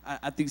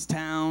at these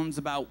towns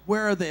about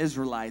where are the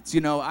Israelites.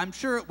 You know, I'm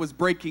sure it was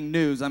breaking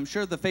news. I'm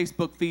sure the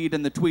Facebook feed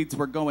and the tweets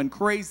were going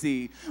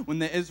crazy when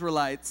the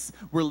Israelites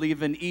were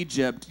leaving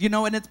Egypt. You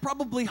know, and it's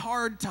probably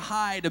hard to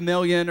hide 1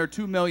 million or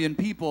 2 million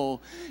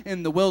people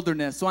in the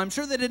wilderness. So I'm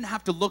sure they didn't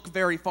have to look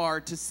very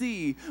far to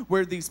see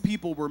where these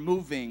people were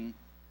moving.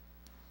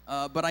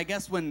 But I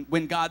guess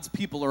when God's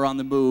people are on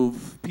the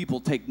move,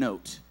 people take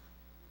note.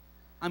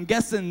 I'm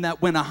guessing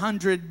that when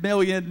 100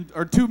 million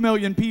or 2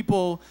 million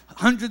people,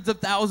 hundreds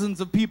of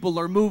thousands of people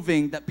are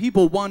moving, that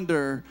people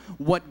wonder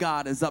what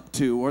God is up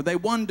to, or they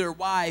wonder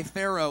why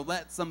Pharaoh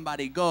let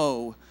somebody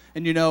go.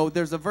 And you know,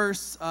 there's a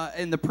verse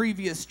in the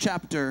previous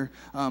chapter,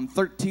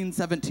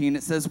 13:17,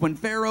 it says, when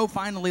Pharaoh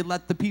finally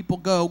let the people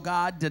go,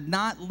 God did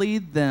not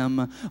lead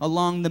them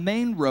along the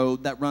main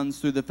road that runs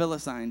through the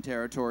Philistine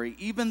territory,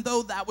 even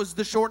though that was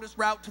the shortest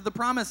route to the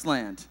promised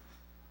land.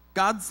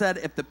 God said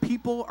if the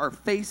people are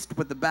faced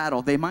with the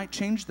battle, they might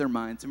change their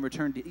minds and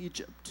return to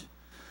Egypt.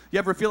 You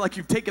ever feel like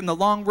you've taken the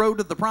long road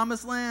to the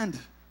promised land?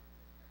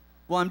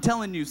 Well, I'm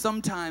telling you,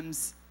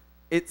 sometimes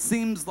it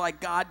seems like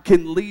God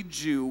can lead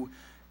you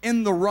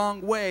in the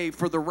wrong way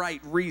for the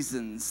right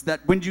reasons.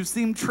 That when you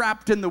seem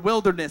trapped in the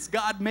wilderness,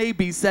 God may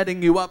be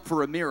setting you up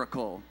for a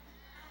miracle.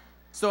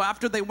 So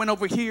after they went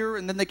over here,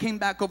 and then they came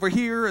back over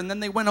here, and then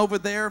they went over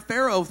there,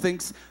 Pharaoh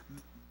thinks,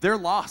 they're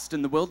lost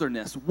in the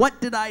wilderness. What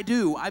did I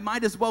do? I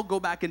might as well go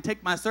back and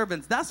take my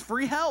servants. That's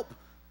free help.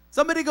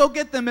 Somebody go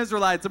get them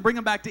Israelites and bring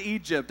them back to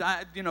Egypt.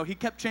 He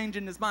kept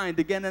changing his mind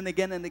again and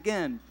again and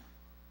again.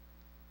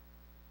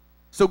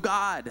 So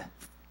God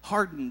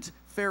hardened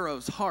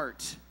Pharaoh's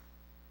heart.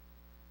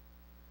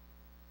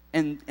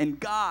 And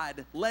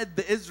God led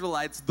the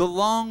Israelites the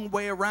long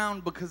way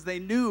around because they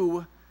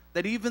knew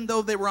that even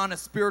though they were on a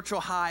spiritual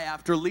high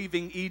after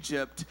leaving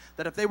Egypt,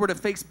 that if they were to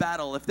face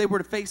battle, if they were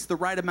to face the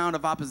right amount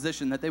of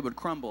opposition, that they would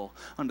crumble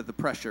under the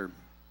pressure.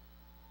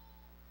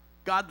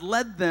 God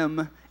led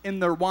them in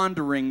their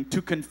wandering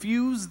to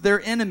confuse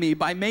their enemy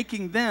by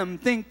making them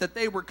think that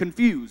they were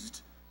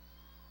confused.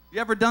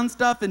 You ever done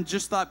stuff and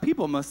just thought,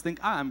 people must think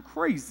I'm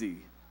crazy?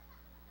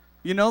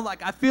 You know,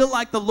 like I feel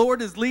like the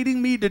Lord is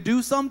leading me to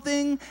do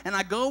something, and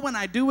I go and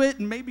I do it,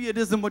 and maybe it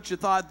isn't what you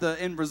thought the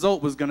end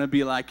result was going to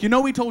be like. You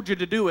know, He told you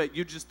to do it.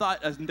 You just thought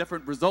a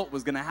different result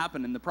was going to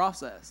happen in the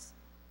process.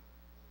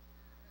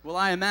 Well,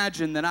 I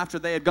imagine that after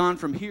they had gone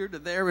from here to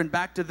there and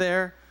back to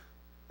there,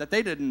 that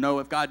they didn't know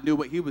if God knew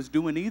what He was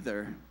doing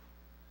either.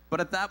 But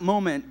at that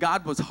moment,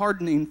 God was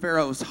hardening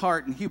Pharaoh's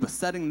heart, and He was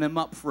setting them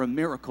up for a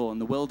miracle in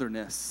the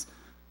wilderness.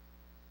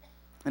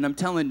 And I'm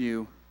telling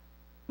you,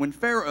 when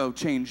Pharaoh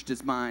changed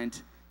his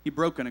mind, he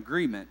broke an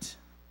agreement.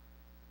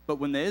 But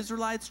when the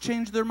Israelites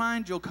changed their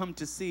mind, you'll come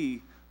to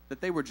see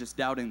that they were just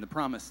doubting the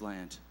promised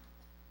land.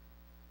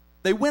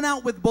 They went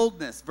out with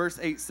boldness, verse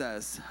 8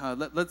 says.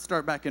 Let's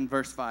start back in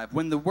verse 5.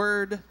 When the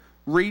word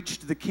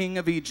reached the king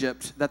of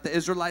Egypt that the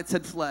Israelites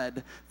had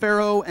fled,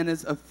 Pharaoh and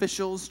his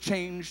officials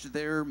changed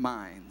their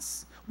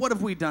minds. What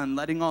have we done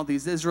letting all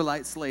these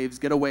Israelite slaves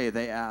get away,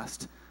 they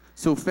asked.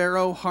 So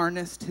Pharaoh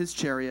harnessed his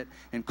chariot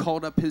and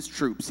called up his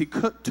troops. He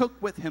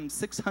took with him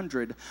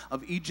 600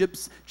 of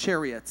Egypt's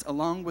chariots,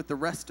 along with the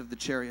rest of the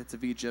chariots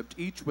of Egypt,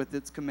 each with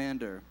its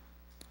commander.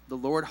 The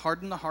Lord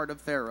hardened the heart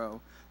of Pharaoh,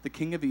 the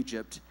king of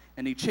Egypt,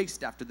 and he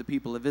chased after the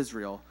people of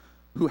Israel,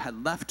 who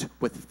had left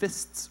with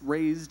fists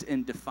raised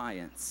in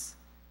defiance.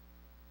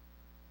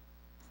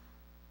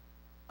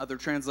 Other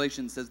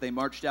translation says they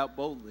marched out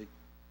boldly.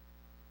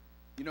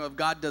 You know, if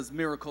God does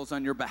miracles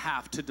on your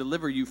behalf to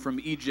deliver you from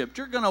Egypt,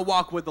 you're going to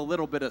walk with a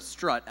little bit of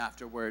strut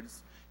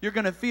afterwards. You're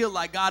going to feel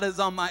like God is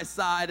on my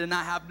side and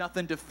I have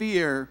nothing to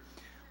fear.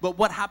 But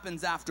what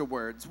happens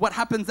afterwards? What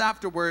happens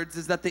afterwards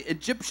is that the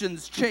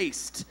Egyptians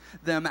chased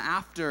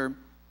after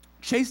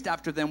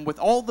them with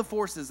all the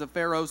forces of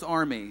Pharaoh's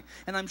army.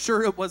 And I'm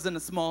sure it wasn't a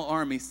small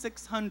army,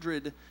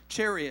 600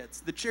 chariots.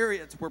 The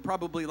chariots were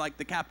probably like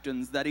the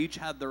captains that each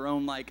had their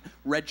own like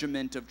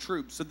regiment of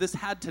troops. So this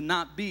had to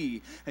not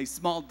be a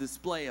small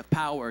display of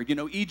power. You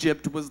know,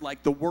 Egypt was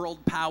like the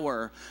world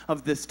power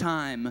of this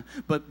time.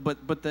 But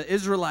the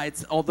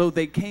Israelites, although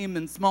they came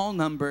in small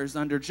numbers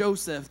under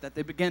Joseph, that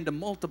they began to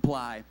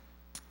multiply.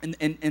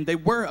 And they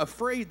were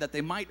afraid that they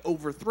might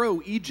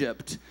overthrow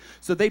Egypt.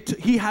 So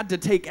he had to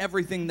take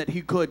everything that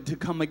he could to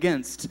come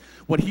against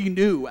what he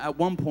knew at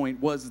one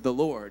point was the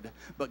Lord.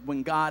 But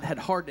when God had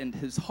hardened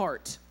his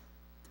heart,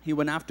 he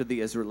went after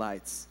the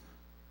Israelites.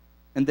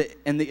 And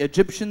the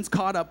Egyptians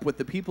caught up with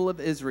the people of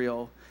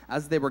Israel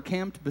as they were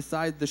camped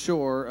beside the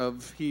shore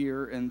of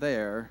here and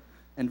there.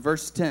 And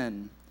verse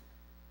 10,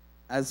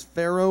 as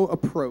Pharaoh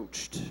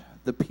approached,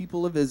 the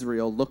people of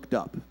Israel looked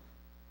up.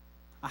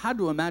 I had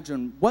to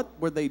imagine, what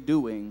were they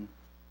doing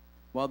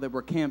while they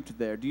were camped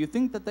there? Do you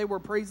think that they were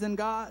praising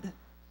God?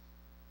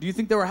 Do you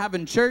think they were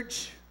having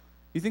church?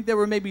 Do you think they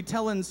were maybe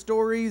telling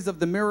stories of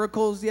the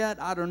miracles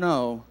yet? I don't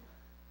know.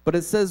 But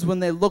it says when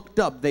they looked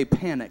up, they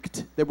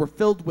panicked. They were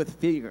filled with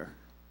fear.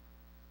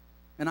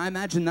 And I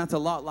imagine that's a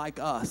lot like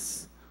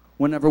us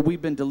whenever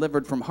we've been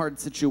delivered from hard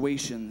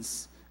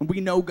situations. And we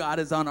know God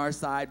is on our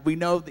side. We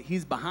know that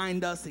he's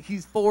behind us, that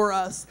he's for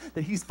us,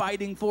 that he's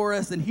fighting for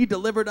us, and he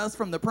delivered us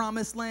from the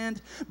promised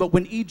land. But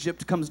when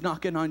Egypt comes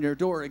knocking on your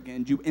door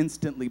again, you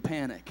instantly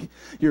panic.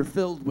 You're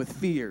filled with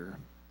fear.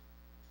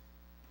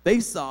 They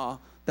saw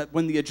that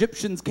when the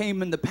Egyptians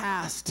came in the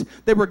past,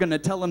 they were going to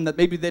tell them that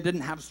maybe they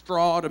didn't have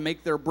straw to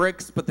make their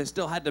bricks, but they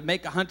still had to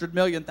make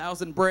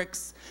 100,000,000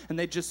 bricks. And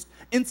they just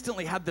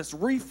instantly had this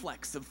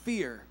reflex of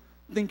fear,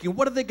 thinking,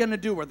 what are they going to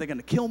do? Are they going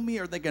to kill me?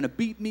 Are they going to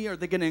beat me? Are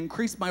they going to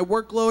increase my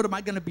workload? Am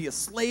I going to be a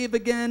slave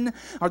again?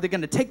 Are they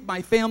going to take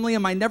my family?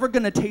 Am I never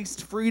going to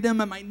taste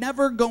freedom? Am I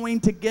never going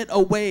to get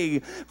away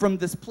from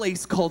this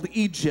place called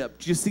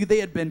Egypt? You see, they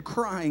had been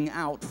crying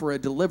out for a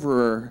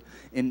deliverer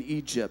in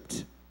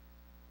Egypt.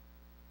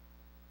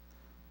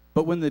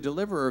 But when the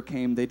deliverer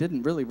came, they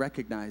didn't really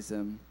recognize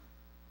him.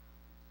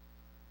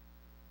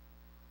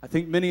 I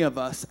think many of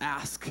us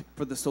ask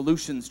for the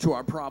solutions to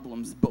our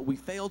problems, but we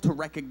fail to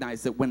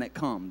recognize it when it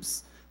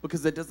comes,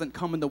 because it doesn't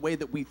come in the way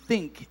that we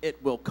think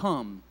it will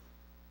come.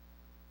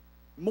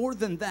 More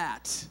than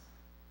that,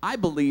 I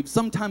believe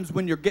sometimes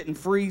when you're getting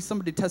free,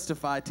 somebody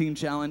testify, Teen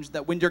Challenge,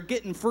 that when you're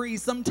getting free,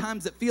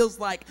 sometimes it feels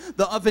like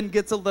the oven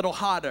gets a little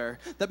hotter,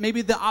 that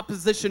maybe the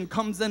opposition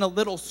comes in a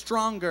little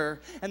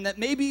stronger, and that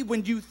maybe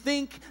when you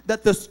think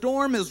that the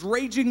storm is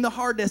raging the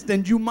hardest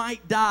and you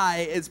might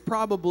die is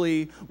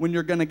probably when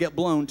you're going to get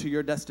blown to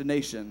your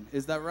destination.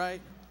 Is that right?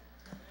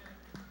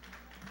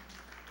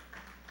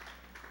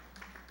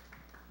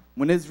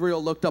 When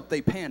Israel looked up,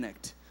 they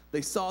panicked.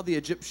 They saw the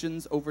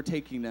Egyptians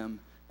overtaking them.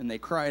 And they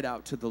cried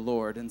out to the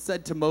Lord and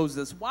said to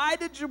Moses, why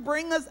did you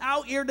bring us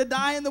out here to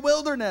die in the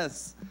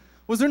wilderness?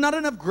 Was there not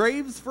enough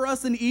graves for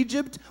us in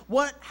Egypt?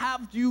 What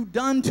have you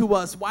done to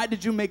us? Why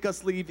did you make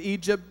us leave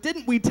Egypt?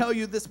 Didn't we tell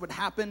you this would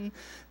happen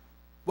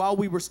while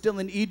we were still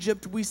in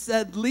Egypt? We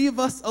said, leave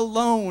us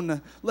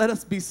alone. Let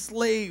us be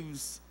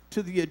slaves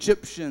to the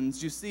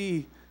Egyptians. You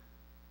see,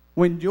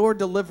 when your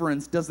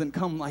deliverance doesn't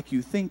come like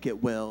you think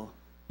it will,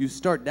 you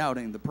start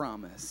doubting the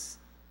promise.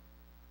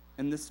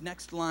 And this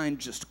next line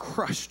just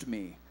crushed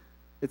me.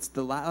 It's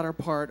the latter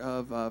part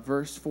of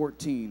verse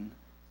 14.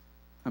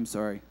 I'm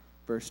sorry,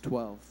 verse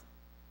 12.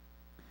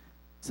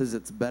 It says,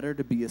 it's better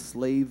to be a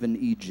slave in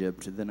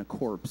Egypt than a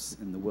corpse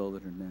in the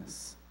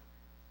wilderness.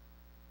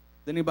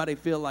 Does anybody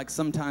feel like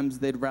sometimes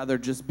they'd rather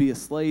just be a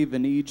slave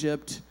in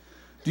Egypt?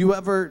 Do you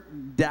ever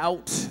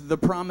doubt the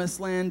promised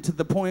land to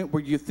the point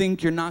where you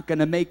think you're not going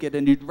to make it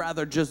and you'd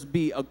rather just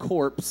be a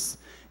corpse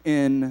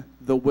in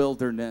the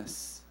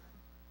wilderness?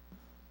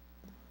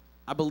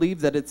 I believe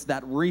that it's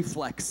that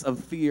reflex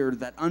of fear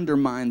that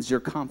undermines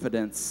your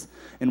confidence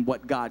in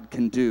what God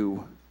can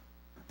do.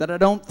 That I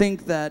don't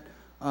think that,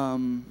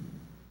 I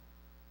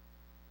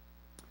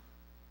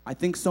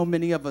think so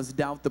many of us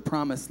doubt the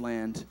promised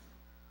land,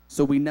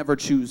 so we never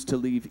choose to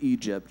leave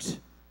Egypt.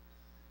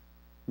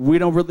 We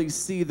don't really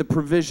see the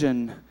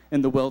provision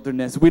in the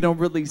wilderness. We don't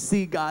really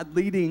see God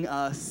leading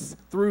us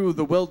through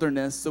the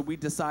wilderness, so we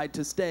decide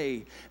to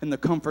stay in the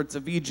comforts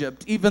of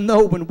Egypt. Even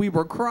though when we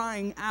were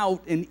crying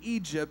out in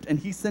Egypt and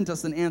he sent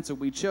us an answer,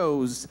 we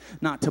chose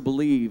not to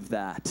believe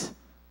that.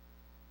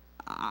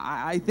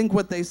 I think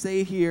what they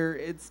say here,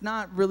 it's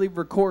not really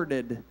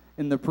recorded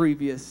in the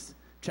previous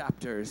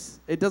chapters.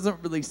 It doesn't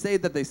really say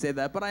that they say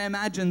that, but I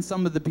imagine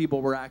some of the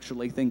people were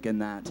actually thinking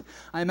that.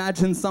 I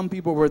imagine some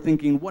people were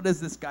thinking, what is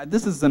this guy?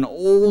 This is an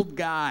old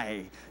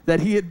guy that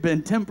he had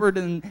been tempered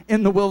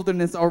in the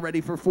wilderness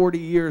already for 40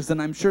 years,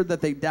 and I'm sure that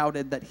they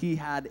doubted that he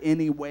had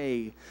any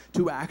way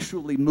to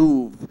actually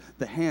move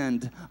the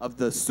hand of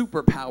the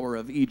superpower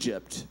of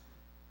Egypt.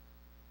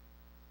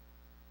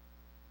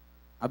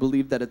 I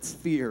believe that it's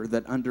fear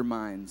that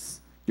undermines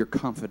your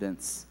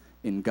confidence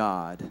in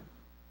God.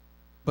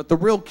 But the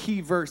real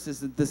key verse is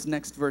this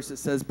next verse. It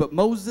says, but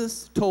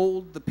Moses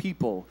told the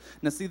people.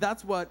 Now see,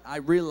 that's what I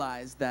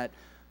realized, that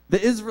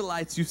the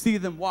Israelites, you see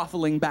them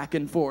waffling back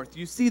and forth.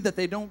 You see that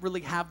they don't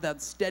really have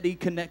that steady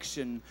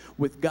connection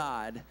with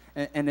God,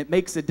 and it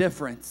makes a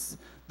difference.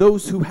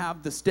 Those who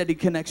have the steady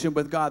connection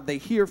with God, they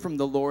hear from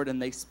the Lord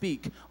and they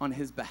speak on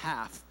his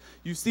behalf.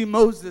 You see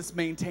Moses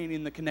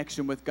maintaining the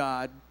connection with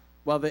God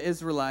while the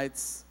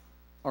Israelites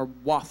are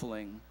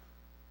waffling.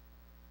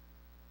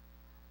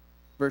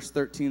 Verse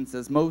 13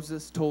 says,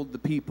 Moses told the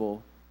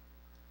people,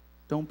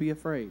 don't be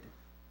afraid.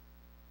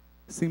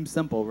 Seems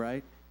simple,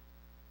 right?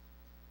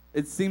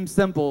 It seems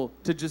simple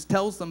to just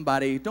tell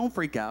somebody, don't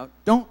freak out.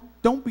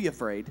 Don't be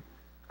afraid.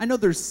 I know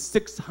there's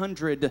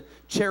 600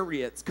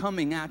 chariots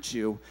coming at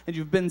you, and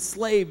you've been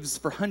slaves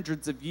for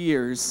hundreds of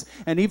years.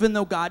 And even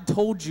though God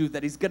told you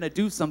that he's going to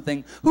do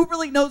something, who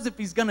really knows if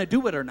he's going to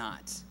do it or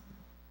not?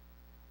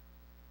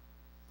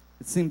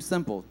 It seems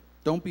simple.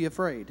 Don't be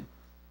afraid.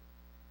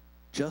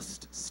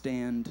 Just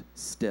stand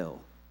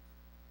still.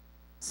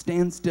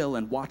 Stand still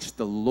and watch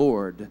the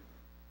Lord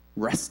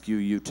rescue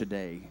you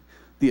today.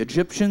 The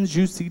Egyptians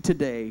you see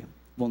today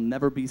will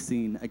never be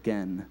seen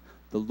again.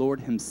 The Lord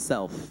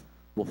himself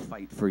will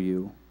fight for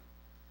you.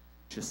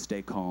 Just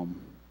stay calm.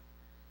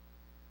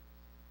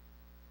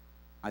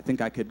 I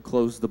think I could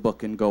close the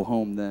book and go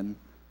home then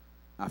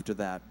after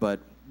that, but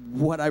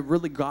what I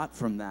really got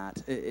from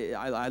that,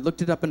 I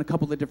looked it up in a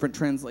couple of different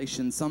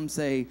translations. Some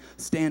say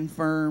stand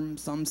firm,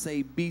 some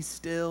say be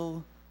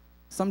still,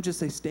 some just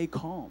say stay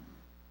calm.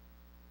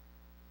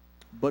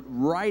 But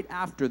right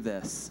after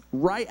this,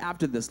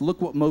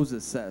 look what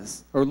Moses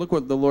says, or look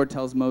what the Lord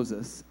tells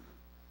Moses.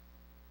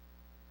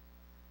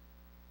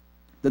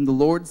 Then the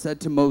Lord said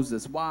to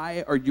Moses,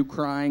 "Why are you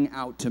crying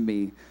out to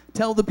me?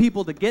 Tell the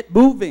people to get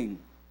moving."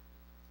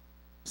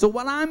 So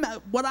what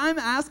I'm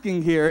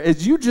asking here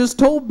is, you just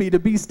told me to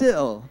be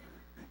still.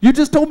 You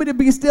just told me to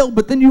be still,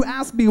 but then you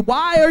asked me,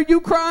 why are you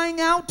crying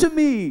out to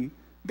me?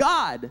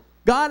 God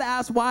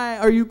asked, why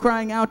are you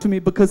crying out to me?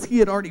 Because he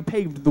had already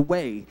paved the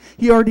way.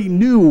 He already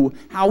knew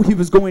how he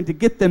was going to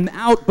get them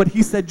out, but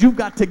he said, you've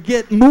got to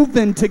get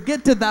moving to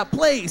get to that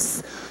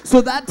place.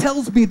 So that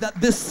tells me that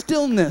this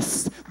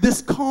stillness,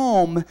 this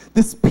calm,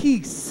 this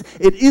peace,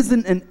 it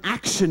isn't an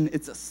action,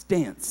 it's a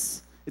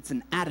stance. It's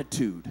an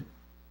attitude.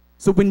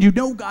 So when you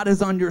know God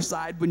is on your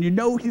side, when you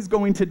know he's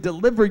going to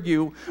deliver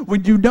you,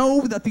 when you know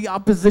that the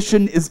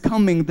opposition is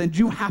coming, then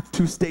you have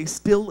to stay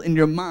still in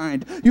your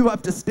mind. You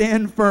have to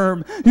stand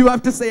firm. You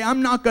have to say,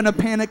 I'm not going to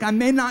panic. I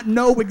may not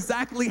know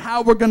exactly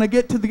how we're going to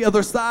get to the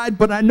other side,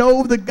 but I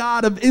know the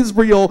God of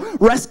Israel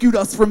rescued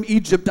us from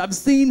Egypt. I've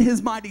seen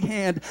his mighty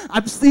hand.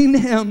 I've seen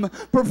him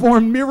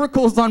perform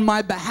miracles on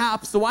my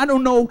behalf. So I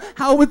don't know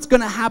how it's going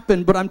to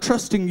happen, but I'm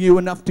trusting you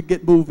enough to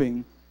get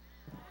moving.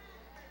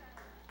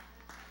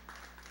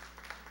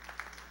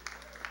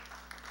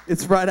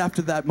 It's right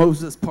after that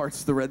Moses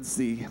parts the Red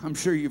Sea. I'm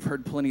sure you've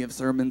heard plenty of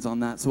sermons on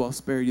that, so I'll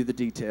spare you the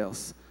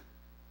details.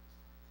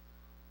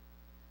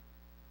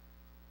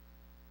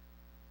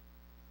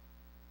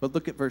 But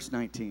look at verse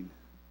 19.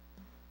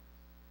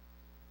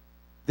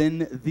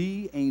 Then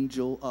the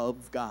angel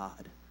of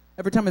God.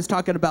 Every time it's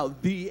talking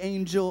about the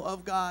angel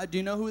of God, do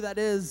you know who that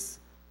is?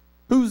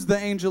 Who's the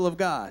angel of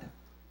God?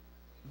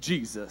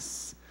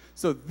 Jesus.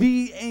 So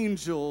the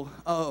angel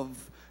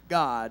of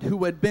God,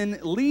 who had been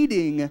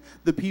leading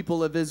the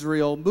people of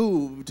Israel,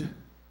 moved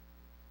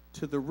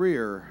to the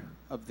rear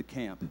of the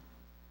camp.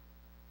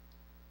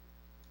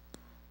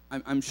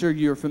 I'm sure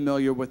you're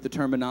familiar with the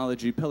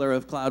terminology, pillar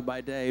of cloud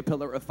by day,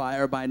 pillar of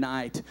fire by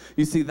night.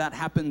 You see, that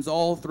happens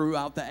all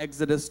throughout the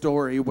Exodus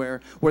story where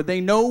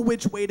they know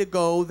which way to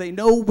go, they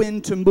know when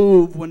to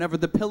move. Whenever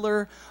the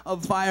pillar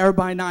of fire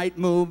by night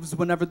moves,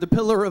 whenever the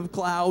pillar of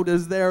cloud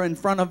is there in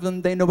front of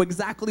them, they know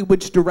exactly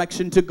which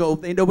direction to go.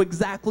 They know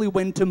exactly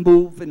when to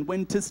move and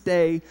when to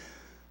stay.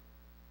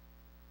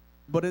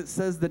 But it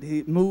says that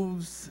he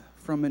moves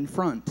from in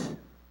front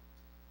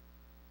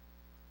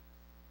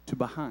to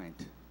behind.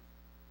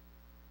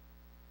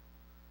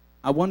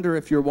 I wonder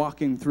if you're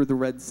walking through the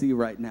Red Sea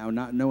right now,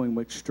 not knowing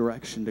which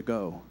direction to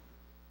go.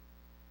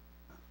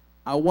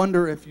 I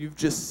wonder if you've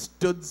just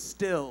stood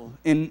still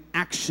in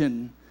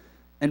action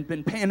and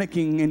been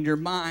panicking in your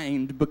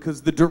mind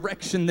because the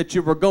direction that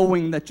you were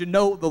going, that you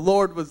know the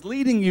Lord was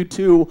leading you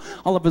to,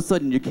 all of a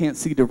sudden you can't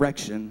see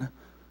direction.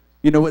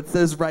 You know, it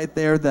says right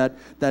there that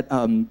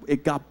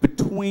it got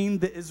between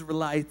the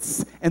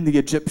Israelites and the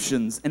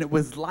Egyptians, and it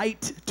was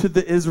light to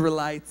the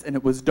Israelites and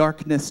it was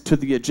darkness to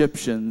the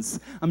Egyptians.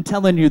 I'm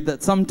telling you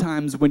that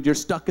sometimes when you're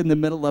stuck in the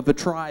middle of a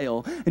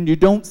trial and you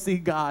don't see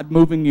God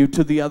moving you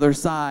to the other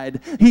side,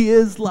 he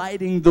is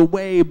lighting the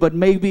way, but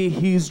maybe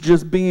he's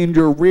just being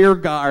your rear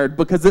guard,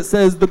 because it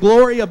says the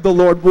glory of the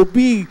Lord will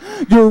be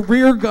your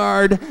rear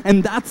guard,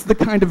 and that's the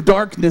kind of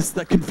darkness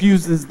that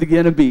confuses the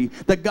enemy,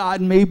 that God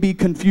may be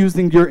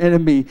confusing your enemy.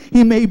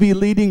 He may be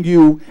leading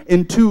you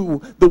into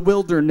the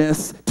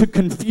wilderness to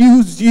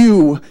confuse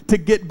you, to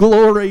get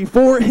glory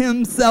for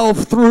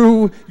himself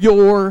through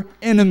your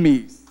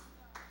enemies.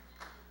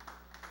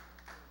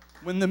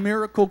 When the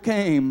miracle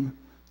came,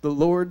 the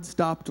Lord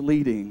stopped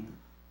leading.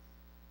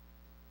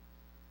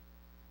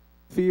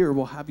 Fear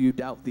will have you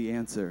doubt the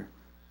answer,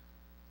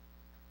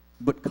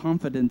 but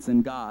confidence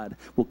in God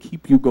will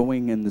keep you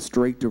going in the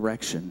straight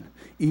direction,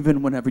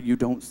 even whenever you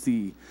don't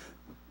see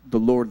the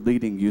Lord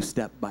leading you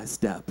step by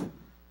step.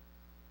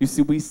 You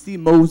see, we see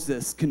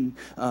Moses can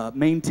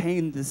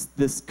maintain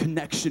this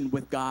connection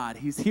with God.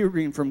 He's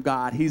hearing from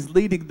God. He's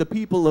leading the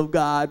people of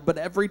God. But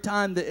every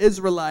time the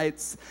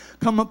Israelites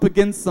come up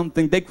against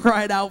something, they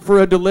cried out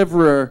for a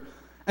deliverer.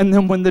 And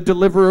then when the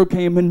deliverer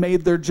came and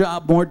made their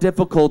job more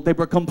difficult, they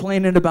were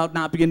complaining about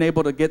not being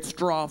able to get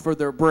straw for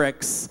their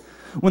bricks.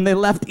 When they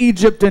left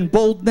Egypt in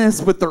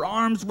boldness with their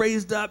arms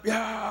raised up,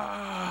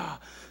 yeah,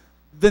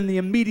 then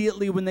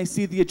immediately when they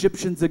see the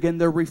Egyptians again,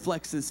 their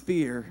reflex is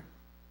fear.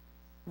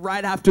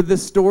 Right after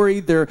this story,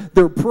 they're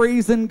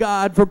praising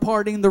God for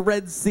parting the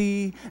Red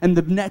Sea, and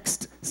the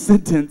next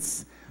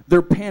sentence,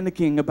 they're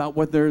panicking about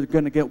where they're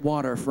going to get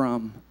water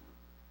from.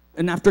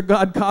 And after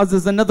God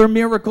causes another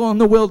miracle in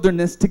the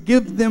wilderness to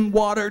give them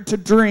water to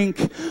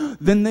drink,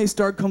 then they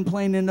start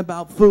complaining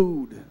about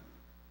food.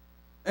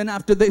 And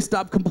after they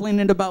stop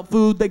complaining about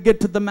food, they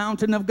get to the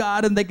mountain of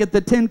God and they get the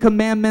 10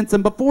 Commandments.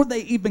 And before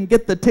they even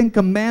get the 10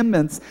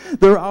 Commandments,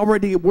 they're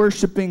already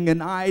worshiping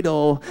an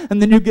idol. And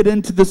then you get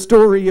into the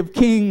story of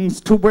kings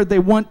to where they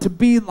want to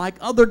be like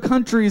other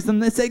countries.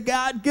 And they say,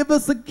 God, give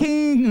us a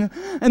king.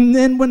 And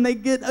then when they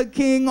get a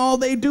king, all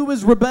they do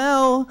is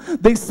rebel.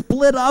 They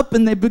split up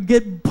and they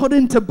get put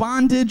into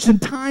bondage.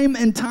 And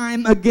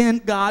time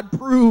again, God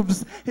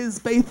proves his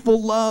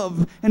faithful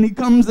love. And he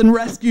comes and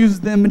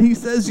rescues them. And he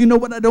says, you know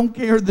what, I don't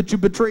care that you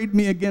betrayed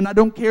me again. I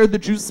don't care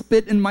that you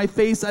spit in my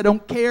face. I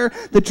don't care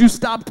that you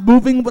stopped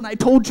moving when I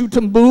told you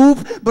to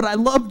move, but I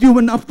loved you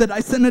enough that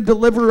I sent a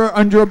deliverer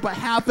on your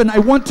behalf, and I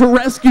want to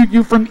rescue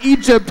you from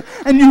Egypt,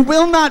 and you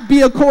will not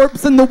be a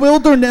corpse in the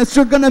wilderness.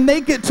 You're going to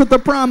make it to the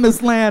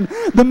promised land.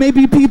 There may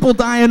be people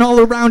dying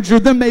all around you.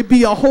 There may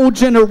be a whole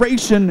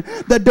generation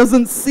that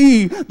doesn't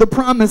see the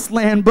promised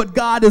land, but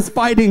God is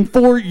fighting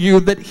for you,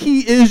 that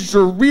he is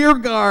your rear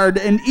guard,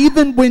 and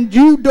even when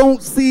you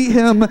don't see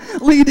him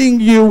leading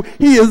you,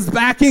 he is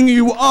backing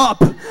you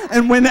up.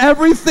 And when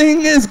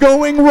everything is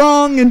going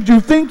wrong and you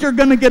think you're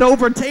going to get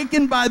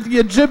overtaken by the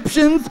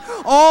Egyptians,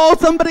 all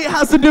somebody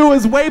has to do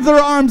is wave their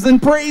arms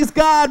and praise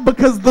God,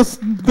 because the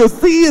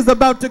sea is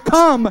about to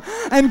come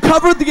and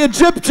cover the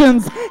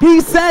Egyptians.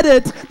 He said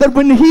it, that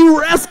when he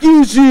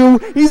rescues you,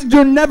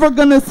 you're never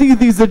going to see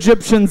these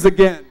Egyptians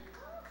again.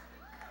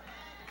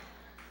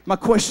 My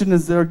question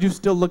is, are you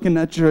still looking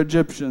at your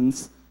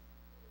Egyptians?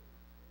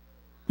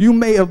 You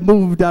may have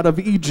moved out of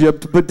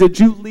Egypt, but did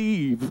you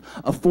leave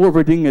a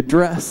forwarding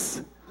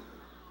address?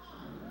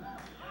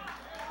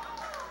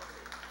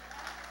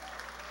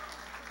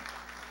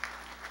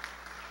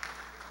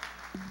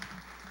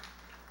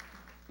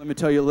 Let me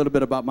tell you a little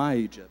bit about my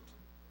Egypt.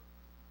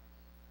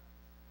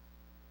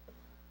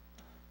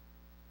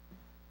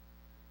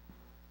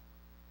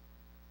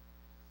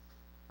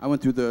 I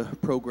went through the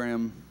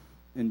program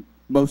in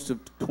most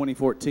of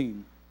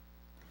 2014.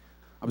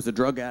 I was a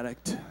drug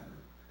addict,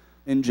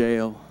 in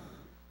jail.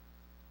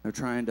 They're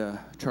trying to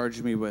charge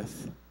me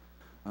with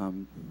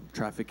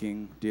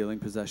trafficking, dealing,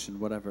 possession,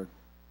 whatever.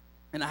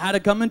 And I had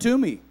it coming to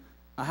me.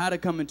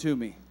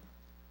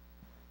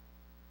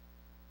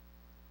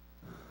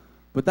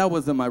 But that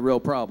wasn't my real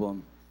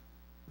problem.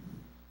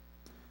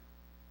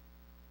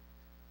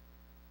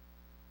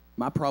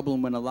 My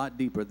problem went a lot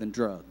deeper than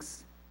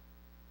drugs.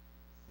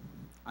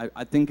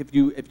 I think if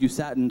you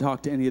sat and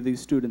talked to any of these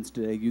students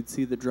today, you'd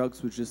see the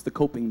drugs was just the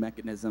coping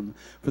mechanism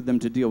for them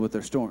to deal with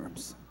their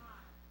storms.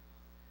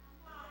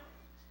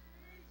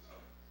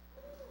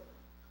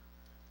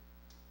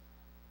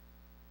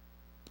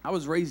 I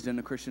was raised in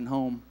a Christian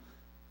home.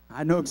 I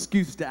had no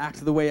excuse to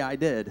act the way I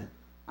did.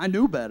 I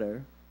knew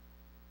better.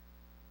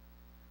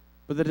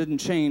 But that didn't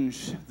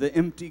change the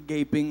empty,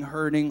 gaping,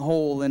 hurting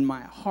hole in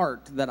my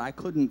heart that I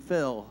couldn't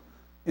fill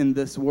in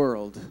this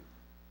world.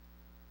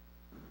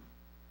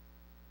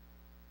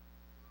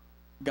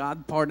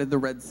 God parted the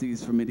Red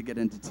Seas for me to get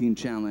into Teen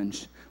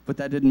Challenge, but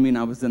that didn't mean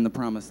I was in the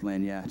promised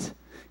land yet.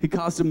 He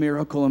caused a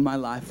miracle in my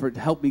life to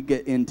help me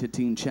get into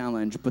Teen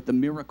Challenge, but the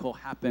miracle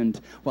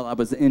happened while I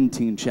was in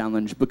Teen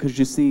Challenge, because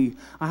you see,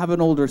 I have an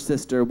older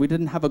sister. We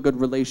didn't have a good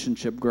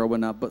relationship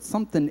growing up, but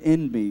something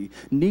in me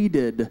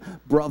needed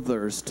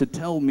brothers to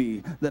tell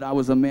me that I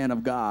was a man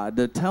of God,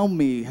 to tell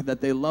me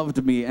that they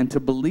loved me, and to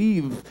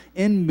believe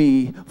in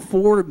me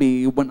for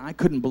me when I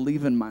couldn't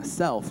believe in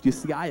myself. You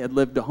see, I had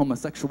lived a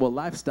homosexual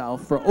lifestyle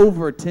for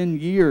over 10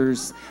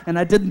 years, and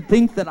I didn't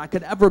think that I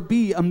could ever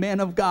be a man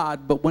of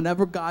God, but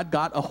whenever God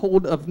got a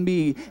hold of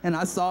me and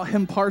I saw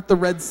him part the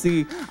Red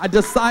Sea, I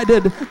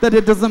decided that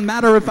it doesn't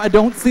matter if I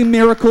don't see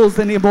miracles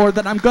anymore,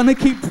 that I'm going to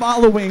keep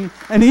following.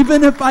 And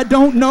even if I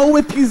don't know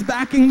if he's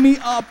backing me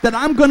up, that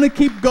I'm going to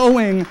keep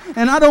going.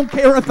 And I don't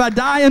care if I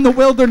die in the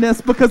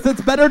wilderness, because it's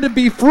better to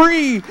be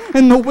free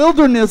in the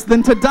wilderness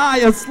than to die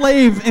a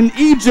slave in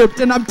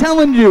Egypt. And I'm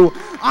telling you,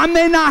 I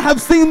may not have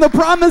seen the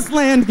promised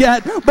land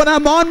yet, but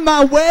I'm on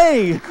my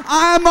way.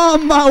 I'm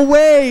on my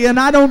way, and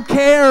I don't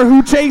care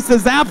who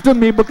chases after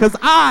me, because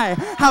I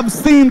have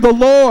seen the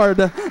Lord,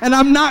 and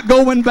I'm not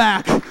going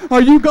back.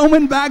 Are you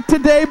going back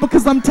today?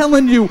 Because I'm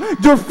telling you,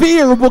 your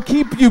fear will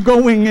keep you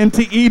going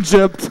into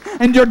Egypt,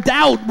 and your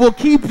doubt will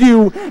keep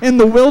you in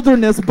the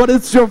wilderness, but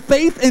it's your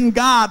faith in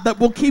God that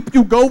will keep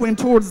you going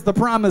towards the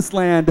promised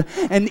land.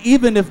 And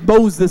even if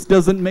Moses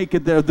doesn't make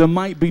it there, there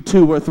might be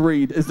 2 or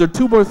 3. Is there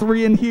 2 or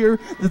 3 in here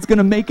that's going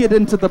to make it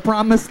into the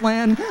promised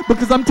land?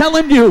 Because I'm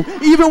telling you,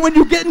 even when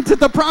you get into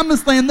the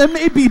promised land, there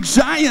may be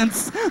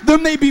giants, there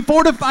may be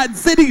fortified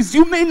cities.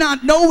 You may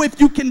not know if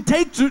you can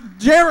take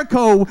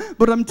Jericho,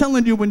 but I'm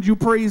telling you, when you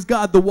praise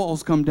God, the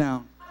walls come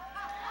down.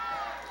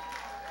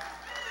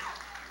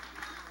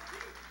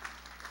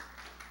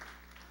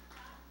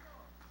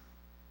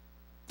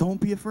 Don't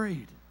be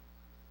afraid.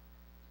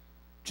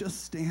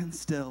 Just stand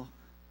still.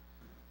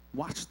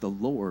 Watch the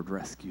Lord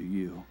rescue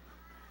you.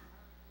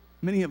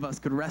 Many of us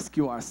could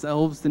rescue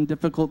ourselves in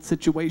difficult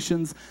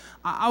situations.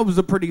 I was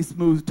a pretty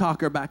smooth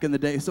talker back in the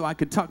day, so I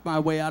could talk my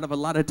way out of a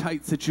lot of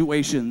tight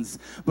situations.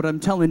 But I'm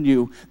telling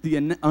you,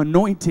 the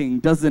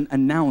anointing doesn't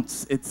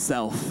announce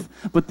itself.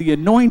 But the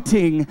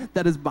anointing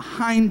that is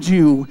behind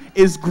you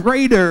is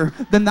greater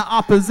than the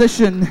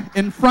opposition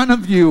in front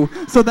of you,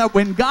 so that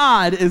when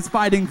God is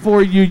fighting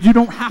for you, you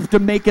don't have to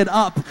make it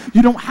up.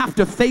 You don't have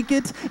to fake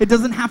it. It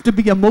doesn't have to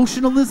be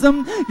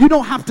emotionalism. You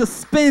don't have to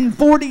spend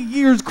 40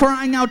 years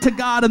crying out to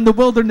God in the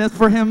wilderness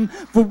for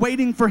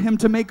waiting for him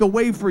to make a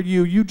way for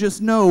you. You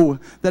just know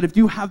that if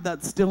you have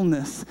that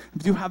stillness,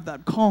 if you have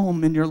that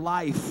calm in your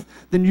life,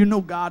 then you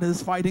know God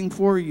is fighting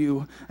for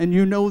you, and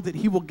you know that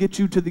he will get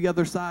you to the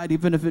other side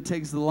even if it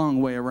takes the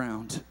long way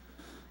around.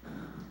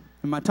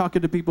 Am I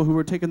talking to people who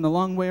are taking the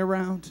long way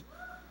around?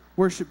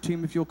 Worship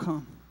team, if you'll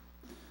come.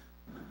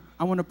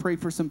 I want to pray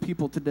for some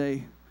people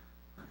today,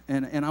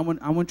 and I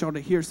want y'all to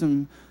hear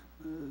some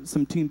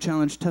Teen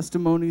Challenge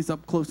testimonies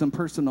up close and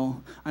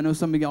personal. I know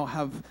some of y'all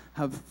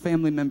have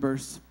family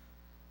members.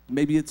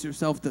 Maybe it's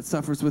yourself that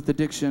suffers with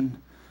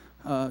addiction.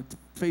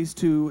 Phase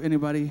 2,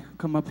 anybody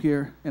come up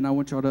here, and I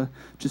want y'all to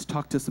just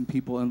talk to some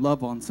people and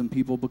love on some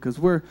people, because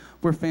we're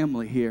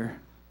family here.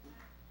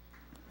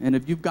 And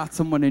if you've got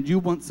someone and you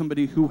want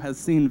somebody who has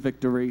seen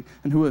victory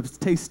and who has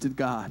tasted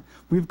God,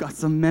 we've got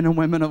some men and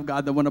women of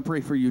God that want to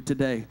pray for you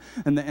today.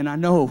 And I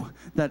know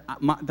that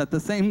that the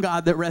same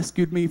God that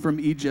rescued me from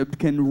Egypt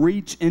can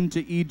reach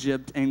into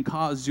Egypt and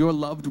cause your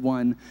loved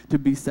one to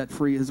be set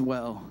free as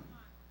well.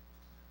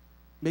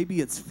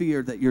 Maybe it's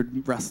fear that you're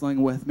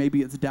wrestling with.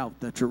 Maybe it's doubt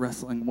that you're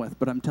wrestling with.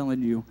 But I'm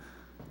telling you,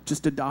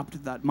 just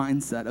adopt that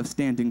mindset of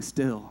standing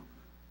still.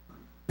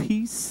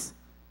 Peace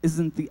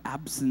isn't the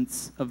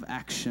absence of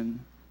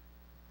action.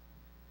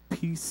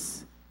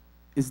 Peace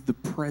is the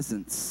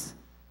presence.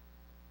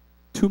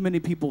 Too many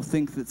people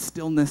think that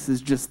stillness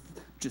is just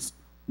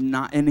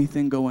not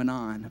anything going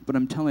on. But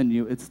I'm telling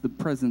you, it's the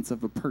presence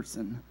of a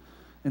person,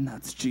 and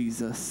that's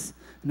Jesus.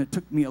 And it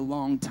took me a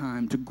long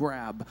time to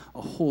grab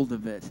a hold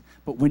of it.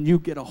 But when you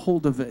get a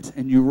hold of it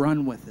and you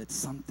run with it,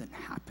 something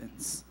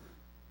happens.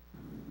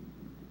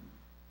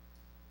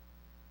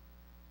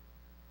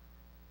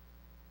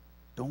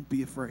 Don't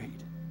be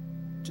afraid.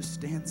 Just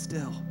stand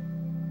still.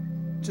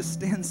 Just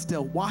stand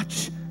still.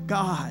 Watch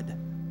God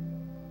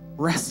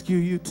rescue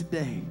you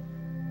today.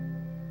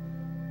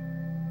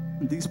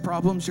 And these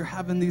problems you're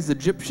having, these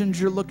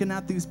Egyptians you're looking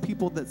at, these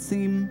people that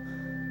seem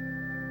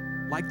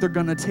like they're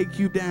going to take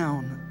you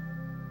down,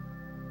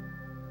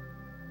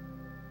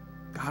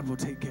 God will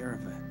take care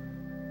of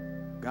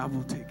it. God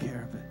will take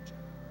care of it.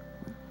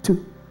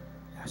 2.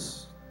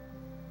 Yes.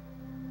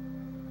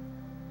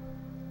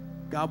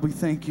 God, we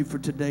thank you for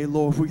today,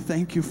 Lord. We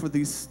thank you for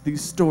these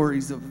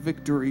stories of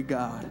victory,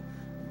 God.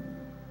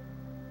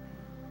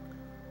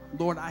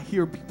 Lord, I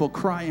hear people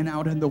crying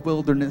out in the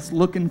wilderness,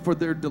 looking for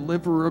their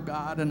deliverer,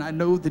 God, and I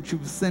know that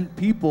you've sent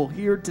people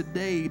here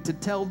today to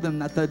tell them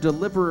that the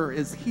deliverer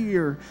is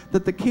here,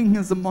 that the King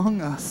is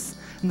among us,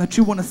 and that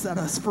you want to set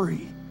us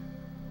free.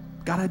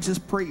 God, I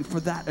just pray for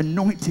that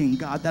anointing,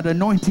 God, that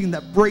anointing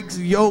that breaks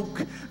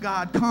yoke.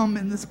 God, come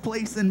in this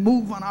place and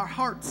move on our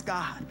hearts,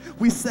 God.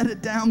 We set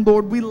it down,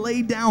 Lord. We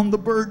lay down the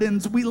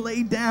burdens. We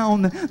lay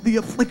down the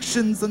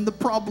afflictions and the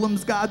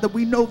problems, God, that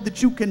we know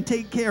that you can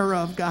take care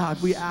of,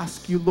 God. We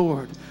ask you,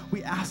 Lord.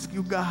 We ask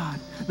you, God,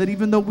 that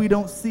even though we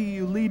don't see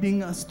you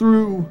leading us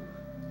through,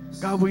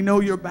 God, we know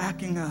you're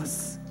backing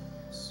us.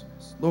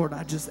 Lord,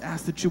 I just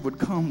ask that you would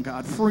come,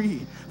 God,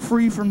 free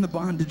from the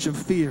bondage of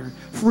fear,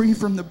 free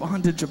from the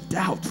bondage of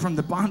doubt, from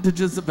the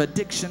bondages of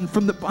addiction,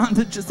 from the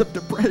bondages of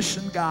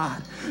depression, God.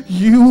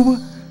 You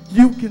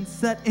can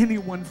set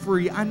anyone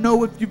free. I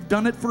know if you've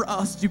done it for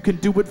us, you can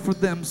do it for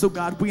them. So,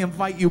 God, we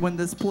invite you in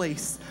this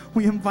place.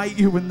 We invite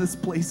you in this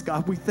place,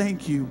 God. We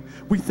thank you.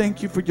 We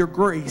thank you for your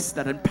grace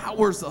that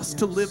empowers us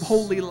to live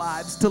holy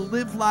lives, to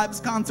live lives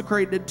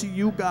consecrated to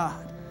you,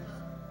 God.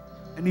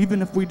 And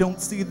even if we don't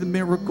see the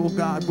miracle,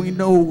 God, we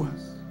know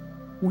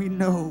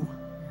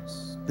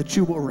that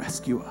you will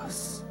rescue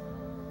us.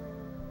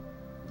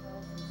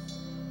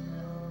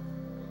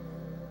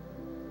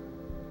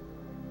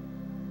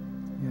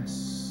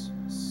 Yes.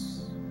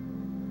 Yes.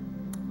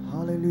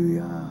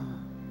 Hallelujah.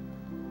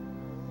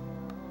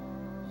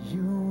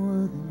 You're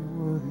worthy, you're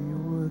worthy, you're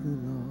worthy,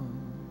 Lord.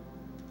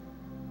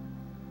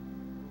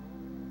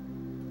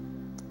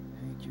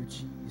 Thank you,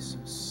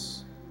 Jesus.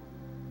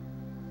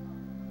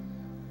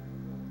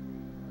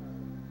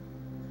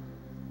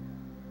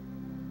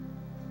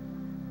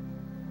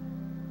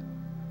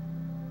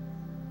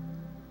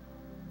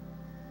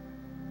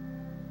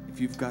 If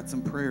you've got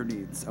some prayer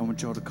needs, I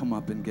want y'all to come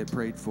up and get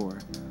prayed for.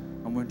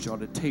 I want y'all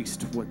to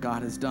taste what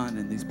God has done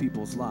in these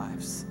people's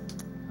lives.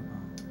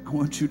 I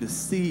want you to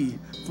see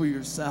for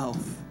yourself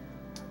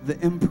the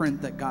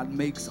imprint that God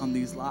makes on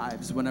these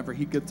lives whenever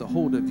he gets a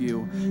hold of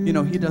you. You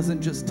know, he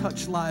doesn't just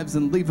touch lives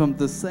and leave them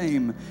the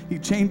same. He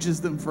changes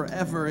them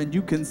forever, and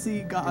you can see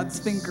God's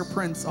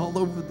fingerprints all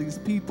over these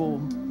people.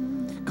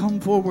 Come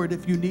forward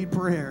if you need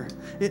prayer.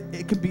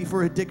 It can be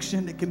for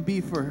addiction. It can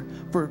be for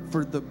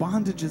the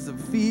bondages of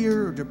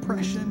fear or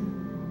depression.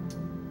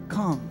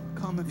 Come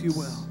if you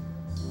will.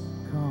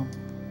 Come.